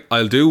just like,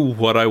 I'll do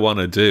what I want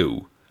to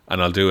do,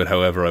 and I'll do it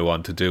however I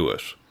want to do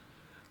it.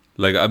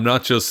 Like, I'm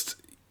not just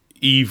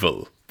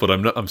evil, but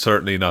I'm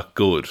certainly not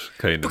good,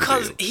 kind of.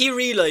 Because he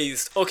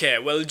realised, okay,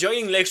 well,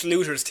 joining Lex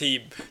Luthor's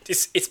team,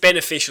 it's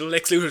beneficial.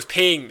 Lex Luthor's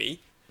paying me.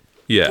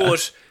 Yeah.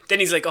 But then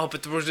he's like, oh,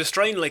 but we're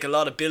destroying like a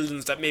lot of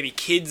buildings that maybe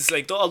kids,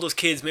 like all those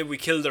kids, maybe we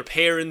kill their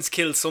parents,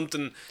 kill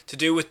something to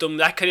do with them,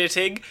 that kind of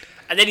thing.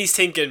 And then he's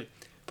thinking,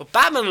 but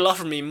Batman will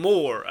offer me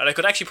more, and I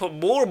could actually put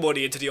more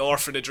money into the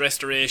orphanage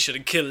restoration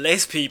and kill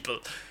less people.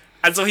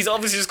 And so he's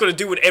obviously just going to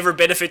do whatever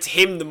benefits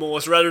him the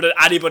most rather than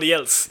anybody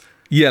else.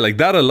 Yeah, like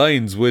that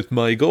aligns with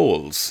my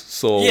goals,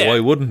 so why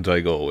wouldn't I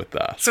go with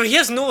that? So he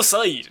has no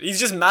side. He's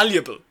just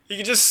malleable.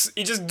 He just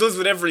does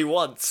whatever he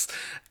wants.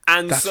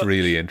 And that's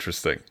really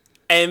interesting.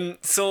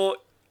 So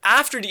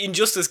after the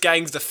Injustice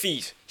Gang's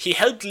defeat, he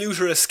helped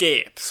Luthor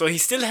escape. So he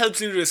still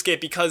helps Luthor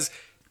escape because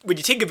when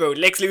you think about it,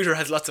 Lex Luthor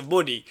has lots of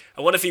money,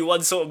 and what if he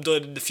wants something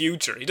done in the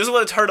future? He doesn't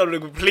want to turn on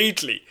him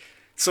completely.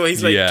 So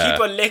he's like, keep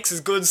on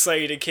Lex's good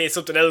side in case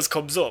something else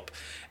comes up.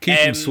 Keep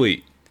him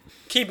sweet.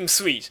 Keep him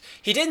sweet.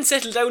 He then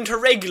settled down to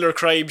regular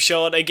crime,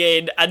 Sean,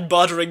 again, and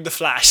bothering the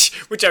Flash,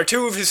 which are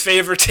two of his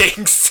favourite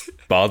things.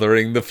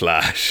 Bothering the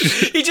Flash.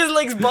 He just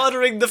likes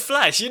bothering the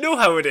Flash. You know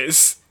how it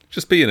is.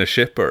 Just being a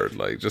shitbird,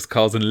 like, just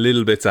causing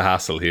little bits of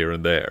hassle here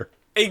and there.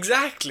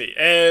 Exactly.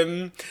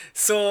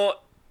 So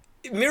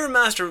Mirror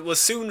Master was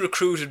soon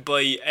recruited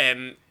by...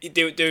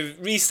 They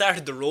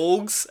restarted the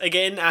Rogues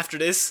again after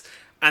this.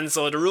 And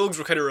so the Rogues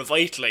were kind of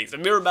revitalised.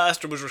 And Mirror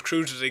Master was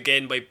recruited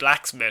again by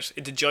Blacksmith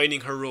into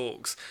joining her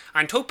Rogues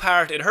and took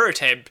part in her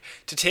attempt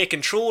to take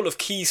control of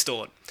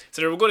Keystone.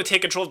 So they were going to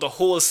take control of the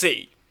whole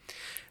city.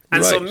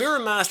 And so Mirror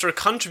Master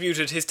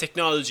contributed his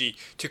technology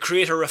to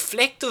create a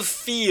reflective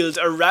field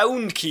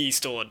around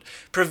Keystone,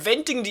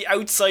 preventing the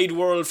outside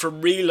world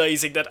from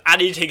realising that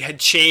anything had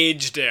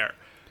changed there.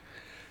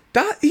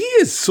 He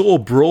is so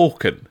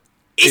broken.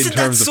 Isn't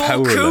that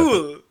so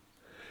cool?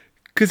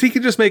 Because he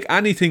can just make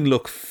anything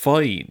look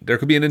fine. There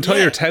could be an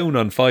entire town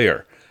on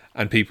fire,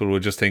 and people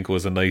would just think it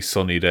was a nice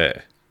sunny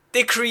day.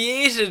 They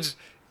created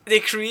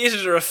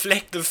a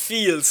reflective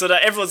field so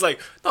that everyone's like,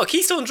 no,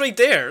 Keystone's right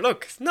there.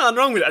 Look, nothing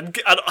wrong with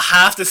it. And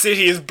half the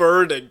city is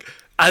burning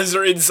as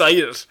they're inside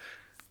it.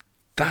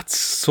 That's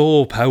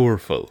so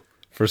powerful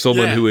for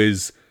someone who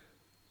is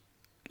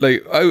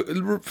like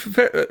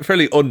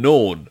fairly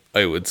unknown,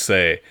 I would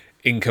say,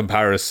 in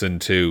comparison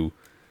to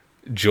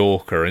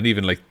Joker and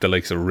even like the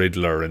likes of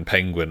Riddler and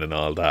Penguin and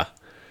all that.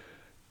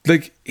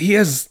 Like, he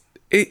has...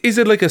 Is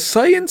it like a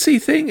sciencey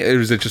thing,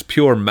 or is it just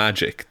pure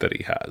magic that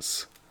he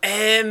has?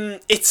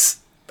 It's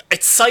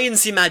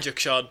sciencey magic,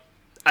 Sean.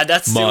 And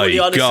that's the only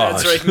honest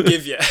answer I can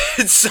give you.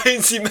 It's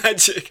sciencey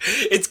magic.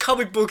 It's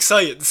comic book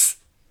science.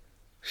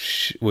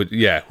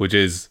 Which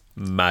is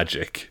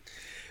magic.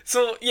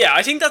 So, yeah,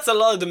 I think that's a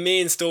lot of the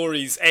main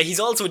stories. He's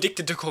also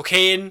addicted to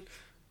cocaine.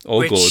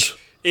 Oh, good.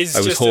 Is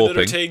just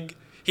another thing.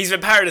 He's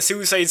been part of the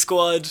Suicide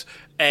Squad,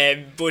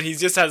 but he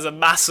just has a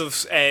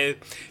massive...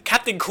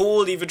 Captain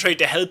Cold even tried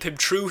to help him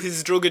through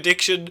his drug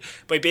addiction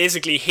by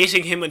basically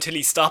hitting him until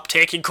he stopped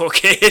taking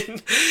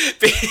cocaine.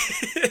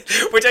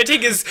 Which I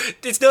think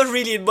it's not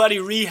really in many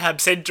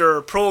rehab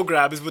centre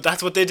programs, but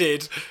that's what they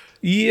did.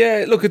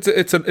 Yeah, look,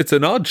 it's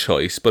an odd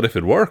choice, but if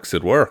it works,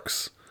 it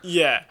works.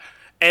 Yeah.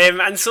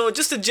 And so,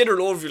 just a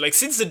general overview, like,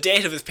 since the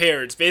death of his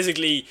parents,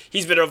 basically,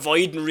 he's been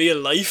avoiding real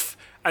life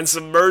and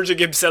submerging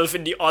himself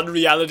in the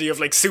unreality of,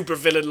 like,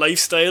 supervillain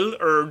lifestyle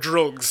or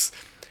drugs.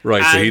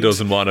 Right, so he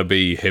doesn't want to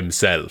be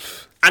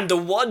himself. And the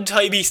one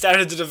time he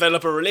started to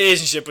develop a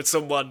relationship with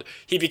someone,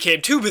 he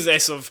became too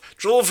possessive,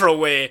 drove her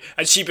away,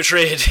 and she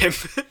betrayed him.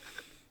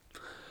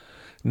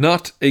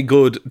 Not a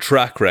good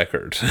track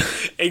record.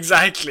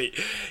 Exactly.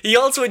 He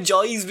also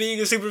enjoys being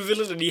a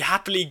supervillain, and he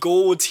happily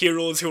goads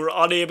heroes who are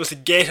unable to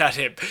get at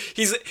him.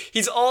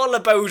 He's all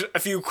about a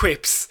few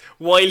quips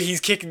while he's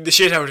kicking the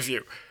shit out of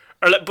you.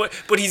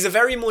 But he's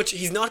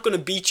he's not going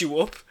to beat you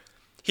up.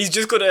 He's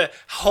just going to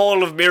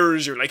Hall of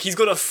Mirrors you. Like, he's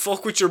going to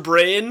fuck with your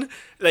brain.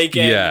 Like,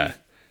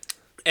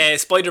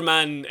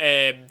 Spider-Man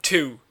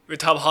 2 with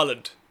Tom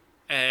Holland.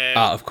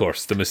 Of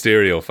course, the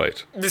Mysterio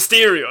fight.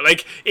 Mysterio,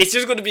 like, it's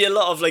just going to be a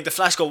lot of, like, the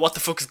Flash go, what the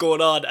fuck is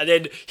going on? And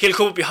then he'll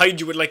come up behind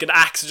you with, like, an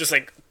axe and just,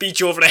 like, beat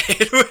you over the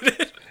head with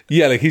it.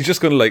 Yeah, like, he's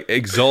just going to, like,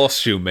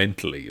 exhaust you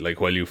mentally, like,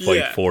 while you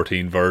fight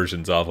 14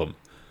 versions of him.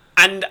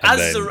 And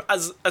as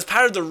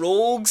part of the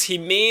rogues, he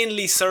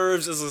mainly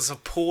serves as a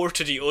support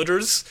to the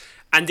others,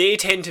 and they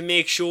tend to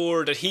make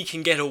sure that he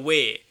can get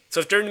away. So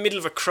if they're in the middle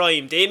of a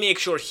crime, they make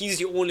sure he's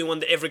the only one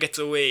that ever gets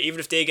away, even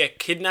if they get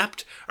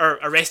kidnapped, or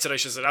arrested, I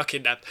should say, not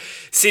kidnapped,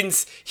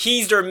 since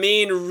he's their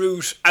main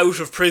route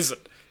out of prison,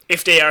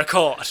 if they are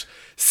caught.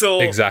 So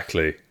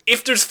exactly.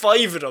 If there's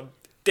 5 of them,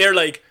 they're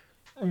like,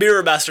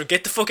 Mirror Master,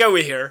 get the fuck out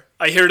of here.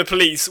 I hear the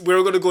police.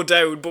 We're going to go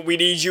down, but we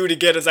need you to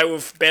get us out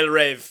of Bel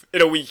Rev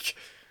in a week.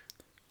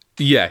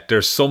 Yeah,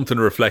 there's something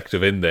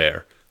reflective in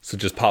there. So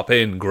just pop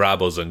in,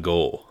 grab us, and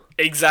go.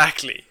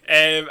 Exactly.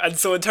 And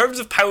so in terms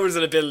of powers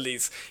and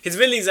abilities, his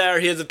abilities are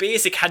he has a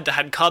basic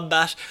hand-to-hand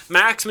combat,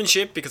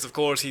 marksmanship, because of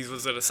course he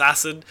was an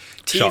assassin,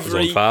 thievery. Shot his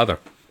own father.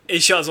 He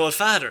shot his own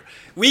father.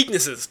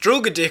 Weaknesses,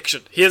 drug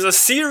addiction. He has a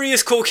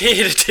serious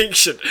cocaine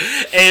addiction.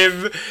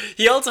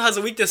 He also has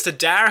a weakness to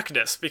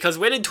darkness, because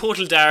when in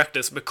total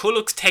darkness,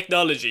 McCulloch's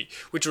technology,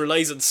 which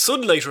relies on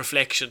sunlight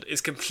reflection,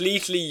 is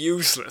completely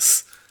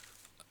useless.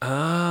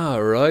 Ah,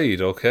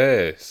 right,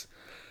 okay.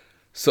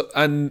 So,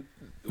 and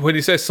when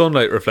you say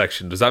sunlight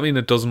reflection, does that mean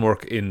it doesn't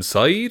work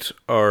inside,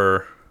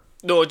 or...?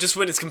 No, just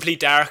when it's complete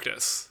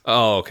darkness.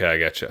 Oh, okay, I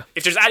get you.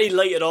 If there's any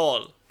light at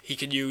all, he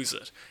can use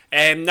it.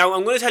 Now,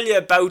 I'm going to tell you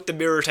about the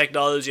mirror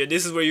technology, and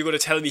this is where you're going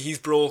to tell me he's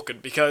broken,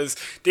 because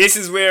this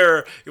is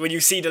where, when you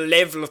see the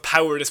level of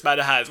power this man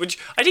has, which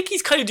I think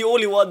he's kind of the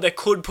only one that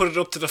could put it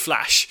up to the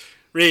Flash,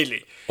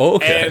 really.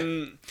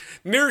 Okay.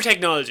 Mirror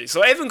technology.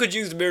 So everyone could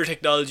use the mirror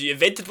technology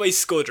invented by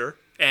Scudder,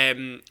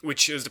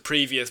 which is the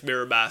previous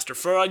Mirror Master,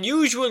 for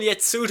unusual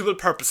yet suitable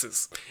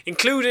purposes,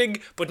 including,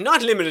 but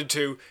not limited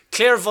to,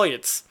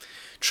 clairvoyance.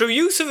 Through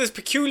use of his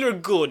peculiar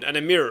gun and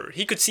a mirror,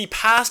 he could see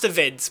past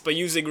events by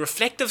using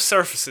reflective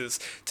surfaces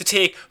to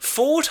take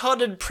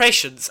photon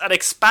impressions and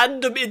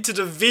expand them into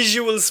the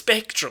visual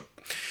spectrum.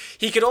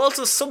 He could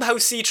also somehow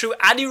see through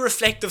any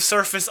reflective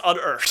surface on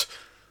Earth.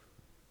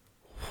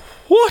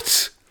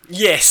 What?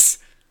 Yes.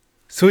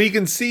 So he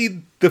can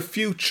see the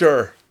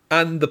future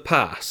and the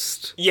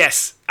past?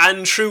 Yes,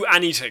 and through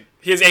anything.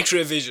 He has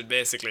X-ray vision,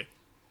 basically.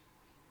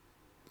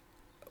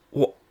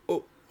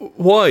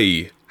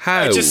 Why?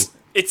 How?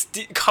 It's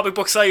comic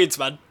book science,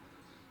 man.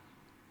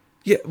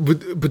 Yeah,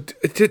 but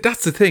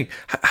that's the thing.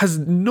 Has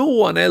no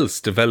one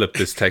else developed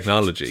this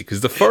technology?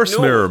 Because the first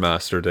Mirror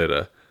Master did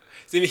it.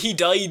 He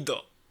died,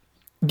 though.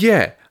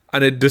 Yeah,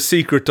 and the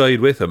secret died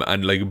with him,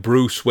 and like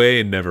Bruce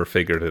Wayne never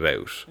figured it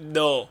out.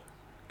 No.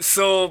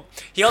 So,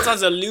 he also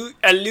has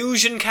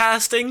illusion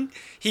casting.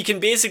 He can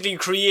basically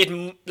create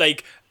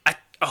like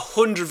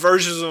 100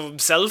 versions of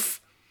himself,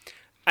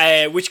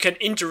 which can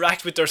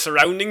interact with their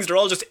surroundings. They're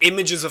all just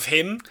images of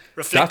him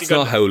reflecting. That's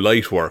not how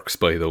light works,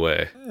 by the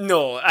way.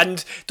 No,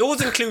 and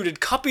those included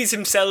copies of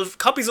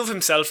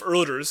himself or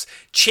others,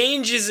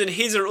 changes in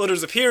his or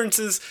others'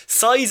 appearances,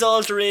 size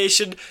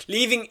alteration,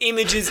 leaving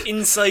images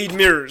inside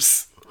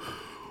mirrors.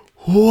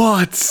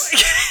 What?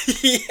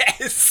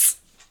 Yes.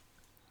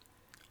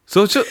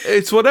 So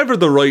it's whatever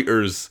the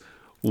writers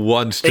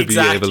want to be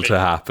able to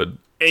happen.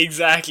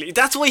 Exactly.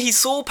 That's why he's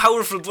so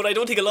powerful, but I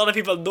don't think a lot of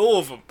people know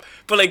of him.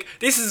 But like,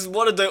 this is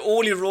one of the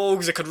only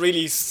rogues that could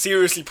really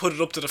seriously put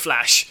it up to the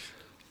Flash.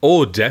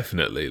 Oh,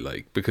 definitely,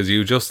 like, because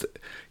you just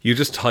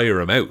tire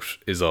him out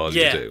is all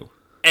you do.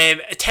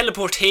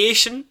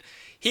 Teleportation.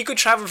 He could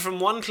travel from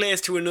one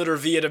place to another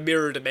via the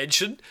mirror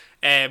dimension,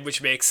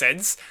 which makes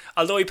sense.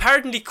 Although he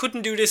apparently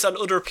couldn't do this on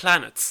other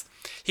planets.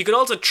 He could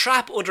also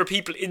trap other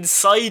people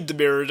inside the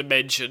mirror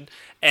dimension.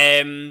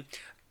 And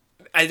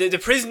the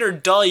prisoner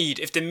died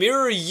if the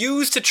mirror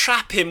used to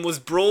trap him was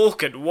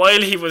broken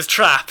while he was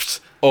trapped.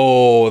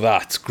 Oh,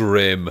 that's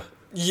grim.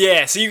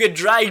 Yeah, so you get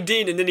dragged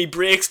in and then he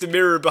breaks the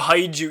mirror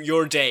behind you,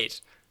 you're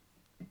dead.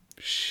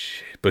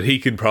 Shit. But he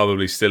can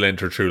probably still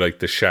enter through like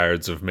the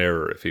shards of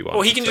mirror if he wants.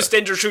 Oh, he can just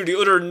enter through the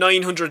other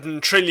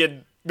 900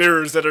 trillion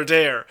mirrors that are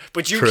there.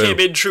 But you came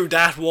in through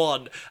that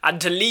one. And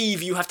to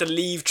leave, you have to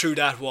leave through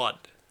that one.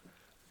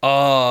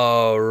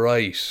 Oh,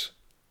 right.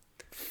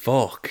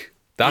 Fuck.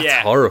 That's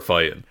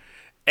horrifying.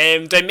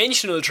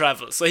 dimensional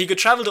travel. So he could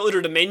travel to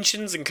other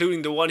dimensions,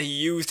 including the one he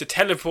used to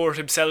teleport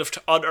himself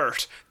on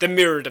Earth, the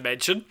mirror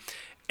dimension.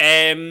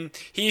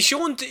 He was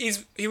shown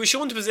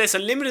to possess a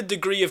limited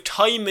degree of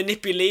time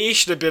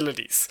manipulation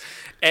abilities,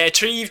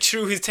 achieved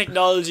through his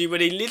technology when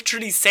he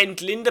literally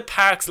sent Linda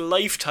Park's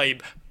lifetime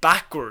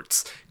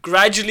backwards,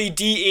 gradually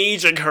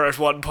de-aging her at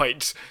one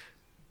point.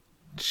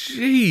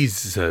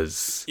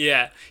 Jesus.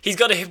 Yeah. He's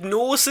got a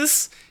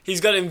hypnosis,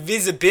 he's got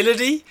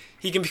invisibility,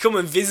 he can become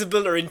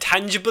invisible or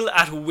intangible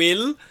at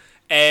will.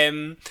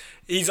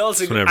 He's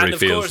also... Whenever he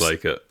feels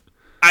like it.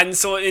 And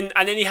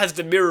then he has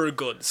the mirror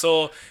gun.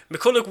 So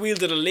McCulloch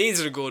wielded a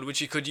laser gun which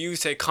he could use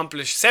to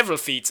accomplish several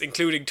feats,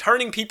 including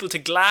turning people to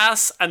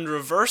glass and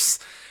reverse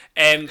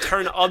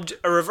turn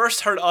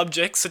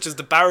objects such as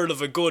the barrel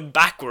of a gun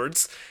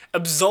backwards,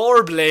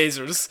 absorb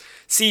lasers,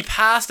 see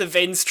past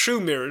events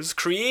through mirrors,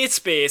 create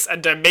space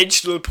and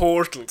dimensional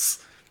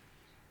portals.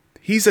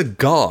 He's a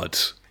god.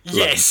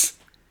 Yes.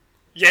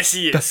 Yes,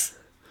 he is.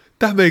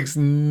 That makes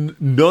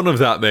none of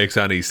that makes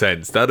any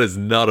sense. That is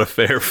not a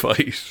fair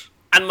fight.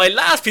 And my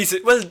last piece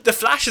the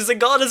Flash is a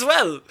god as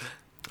well.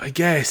 I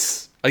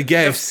guess,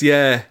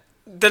 yeah.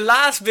 The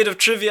last bit of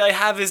trivia I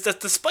have is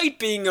that despite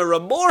being a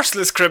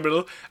remorseless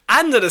criminal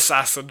and an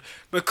assassin,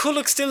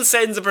 McCulloch still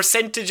sends a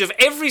percentage of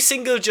every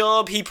single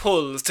job he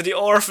pulls to the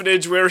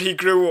orphanage where he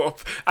grew up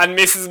and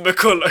Mrs.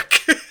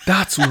 McCulloch.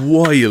 That's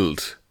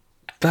wild.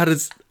 That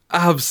is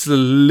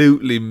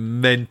absolutely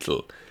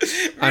mental.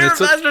 Mirror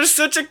Master's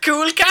such a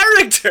cool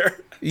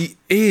character. He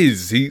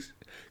is.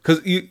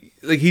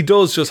 He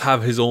does just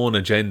have his own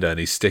agenda and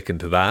he's sticking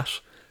to that.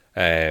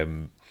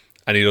 And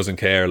he doesn't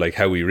care like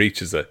how he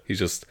reaches it. He's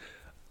just,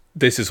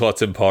 this is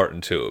what's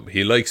important to him.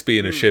 He likes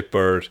being a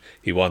shipbird.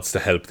 He wants to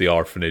help the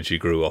orphanage he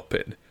grew up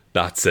in.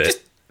 That's it.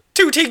 Just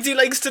two things he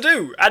likes to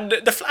do. And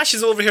the Flash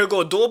is over here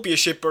going, don't be a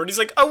shipbird. He's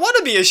like, I want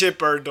to be a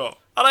shipbird though.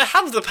 And I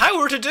have the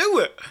power to do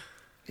it.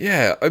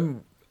 Yeah,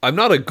 I'm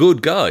not a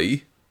good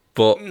guy,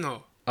 but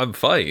no. I'm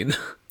fine.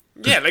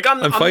 Yeah, like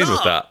I'm fine not,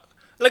 with that.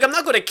 Like, I'm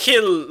not going to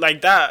kill,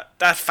 like,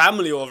 that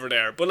family over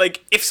there. But,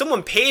 like, if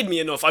someone paid me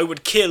enough, I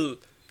would kill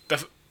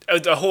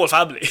the whole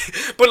family.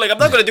 But, like, I'm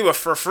not going to do it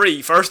for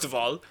free, first of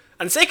all.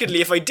 And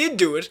secondly, if I did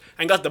do it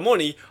and got the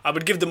money, I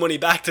would give the money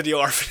back to the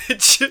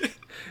orphanage.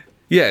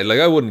 Yeah, like,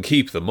 I wouldn't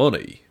keep the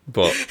money,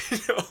 but...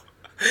 No.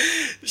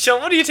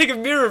 Sean, what do you think of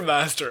Mirror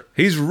Master?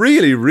 He's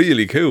really,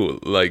 really cool.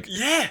 Like...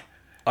 Yeah.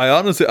 I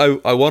honestly,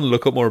 I want to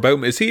look up more about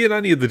him. Is he in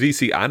any of the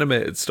DC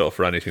animated stuff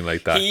or anything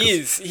like that? He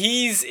is.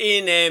 He's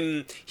in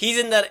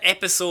that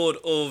episode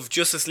of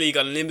Justice League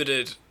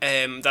Unlimited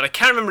that I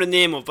can't remember the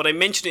name of, but I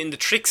mentioned it in the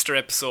Trickster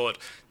episode.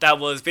 That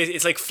was basically,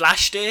 it's like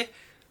Flash Day,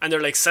 and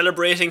they're like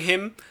celebrating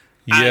him.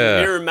 Yeah.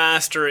 And Mirror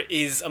Master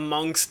is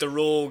amongst the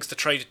rogues to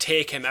try to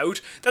take him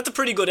out. That's a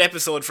pretty good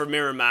episode for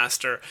Mirror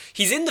Master.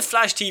 He's in the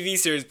Flash TV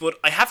series, but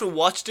I haven't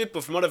watched it.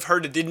 But from what I've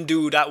heard, it didn't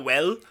do that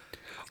well.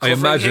 I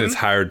imagine it's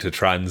hard to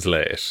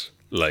translate.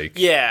 Like,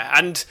 yeah,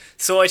 and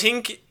so I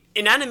think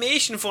in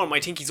animation form, I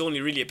think he's only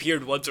really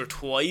appeared once or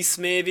twice,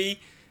 maybe.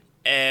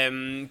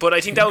 But I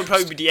think that would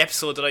probably be the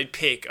episode that I'd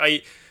pick.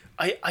 I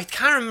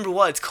can't remember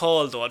what it's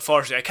called though.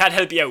 Unfortunately, I can't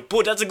help you out.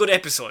 But that's a good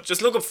episode.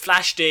 Just look up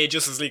Flash Day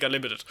Justice League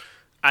Unlimited,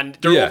 and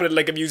they're opening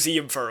like a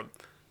museum for him,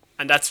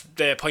 and that's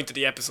the point of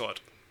the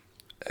episode.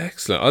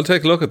 Excellent. I'll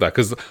take a look at that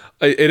because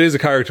it is a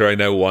character I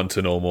now want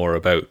to know more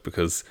about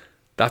because.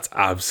 That's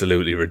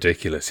absolutely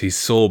ridiculous. He's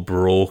so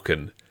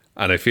broken.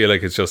 And I feel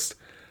like it's just...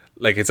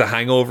 Like, it's a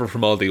hangover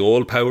from all the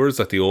old powers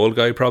that the old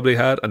guy probably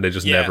had, and they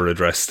just never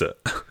addressed it.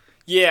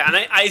 Yeah,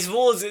 and I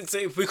suppose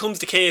it becomes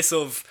the case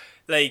of,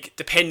 like,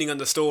 depending on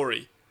the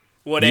story,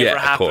 whatever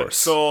happens.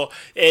 So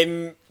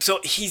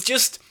he's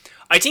just...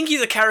 I think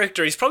he's a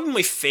character... He's probably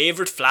my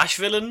favourite Flash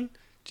villain,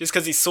 just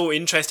because he's so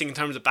interesting in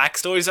terms of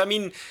backstories. I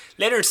mean,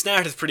 Leonard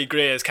Snart is pretty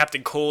great as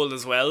Captain Cold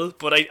as well,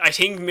 but I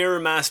think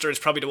Mirror Master is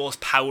probably the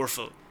most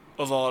powerful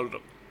of all of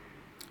them.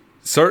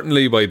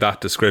 Certainly by that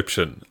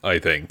description, I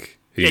think.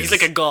 He's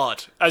like a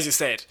god, as you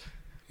said.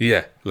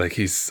 Yeah, like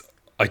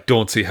I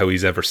don't see how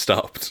he's ever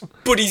stopped.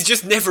 But he's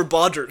just never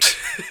bothered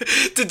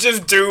to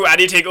just do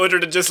anything other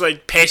than just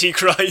like petty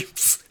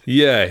crimes.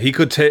 Yeah, he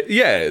could take...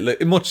 Yeah,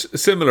 like, much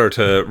similar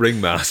to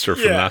Ringmaster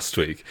from last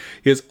week.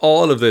 He has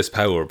all of this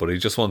power, but he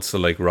just wants to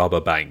like rob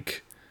a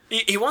bank.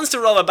 He wants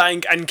to rob a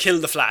bank and kill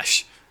the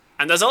Flash.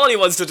 And that's all he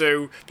wants to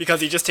do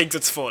because he just thinks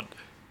it's fun.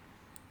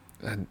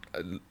 And...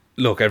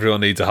 Look,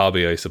 everyone needs a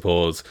hobby, I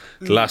suppose.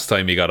 The last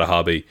time he got a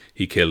hobby,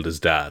 he killed his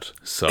dad.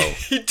 So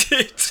he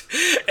did.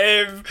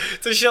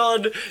 So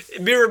Sean,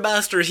 Mirror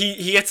Master,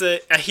 he gets a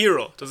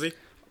hero, does he?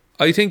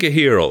 I think a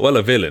hero. Well,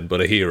 a villain, but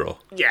a hero.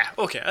 Yeah,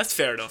 okay, that's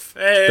fair enough.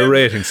 The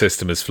rating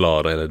system is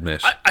flawed, I'll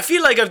admit. I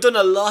feel like I've done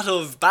a lot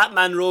of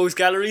Batman Rogues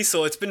Gallery,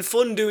 so it's been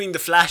fun doing the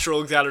Flash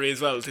Rogues Gallery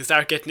as well, to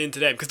start getting into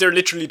them, because they're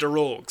literally the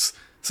rogues.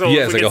 So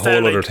yeah, it's like a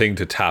whole other thing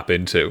to tap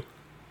into.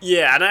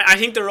 Yeah, and I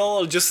think they're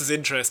all just as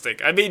interesting.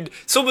 I mean,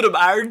 some of them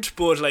aren't,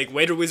 but like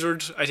Weather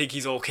Wizard, I think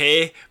he's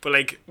okay. But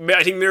like,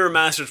 I think Mirror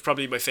Master is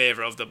probably my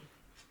favourite of them.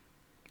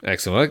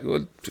 Excellent.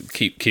 Well,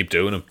 keep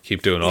doing them.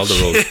 Keep doing all the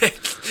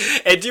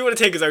roles. Do you want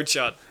to take us out,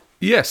 Sean?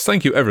 Yes,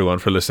 thank you everyone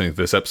for listening to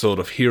this episode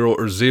of Hero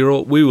or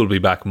Zero. We will be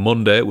back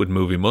Monday with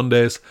Movie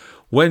Mondays,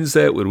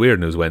 Wednesday with Weird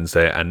News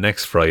Wednesday, and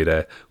next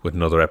Friday with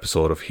another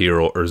episode of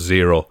Hero or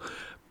Zero.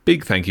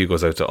 Big thank you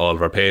goes out to all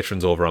of our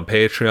patrons over on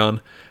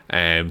Patreon.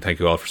 Thank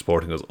you all for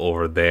supporting us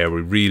over there.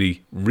 We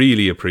really,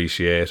 really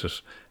appreciate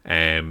it.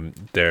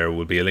 There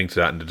will be a link to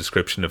that in the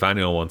description if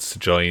anyone wants to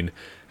join.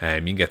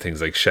 You can get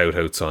things like shout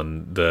outs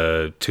on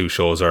the 2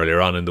 shows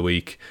earlier on in the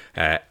week,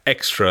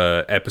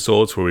 extra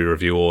episodes where we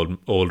review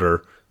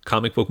older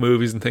comic book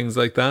movies and things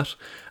like that.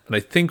 And I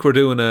think we're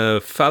doing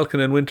a Falcon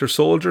and Winter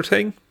Soldier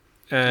thing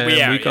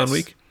week on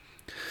week.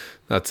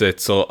 That's it.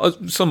 So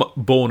some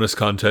bonus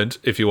content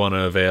if you want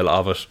to avail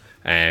of it.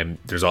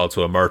 There's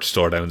also a merch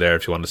store down there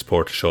if you want to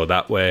support the show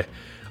that way.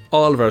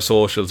 All of our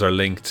socials are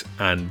linked,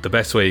 and the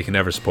best way you can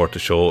ever support the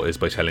show is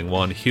by telling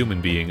one human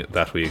being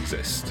that we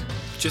exist.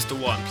 Just the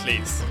one,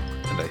 please.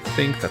 And I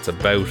think that's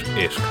about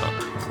it,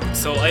 Connor.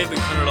 So I have been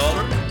Connor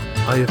Lawler.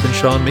 I have been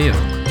Sean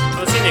Meehan.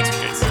 I'll see you next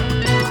week, guys.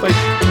 Bye.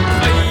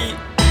 Bye.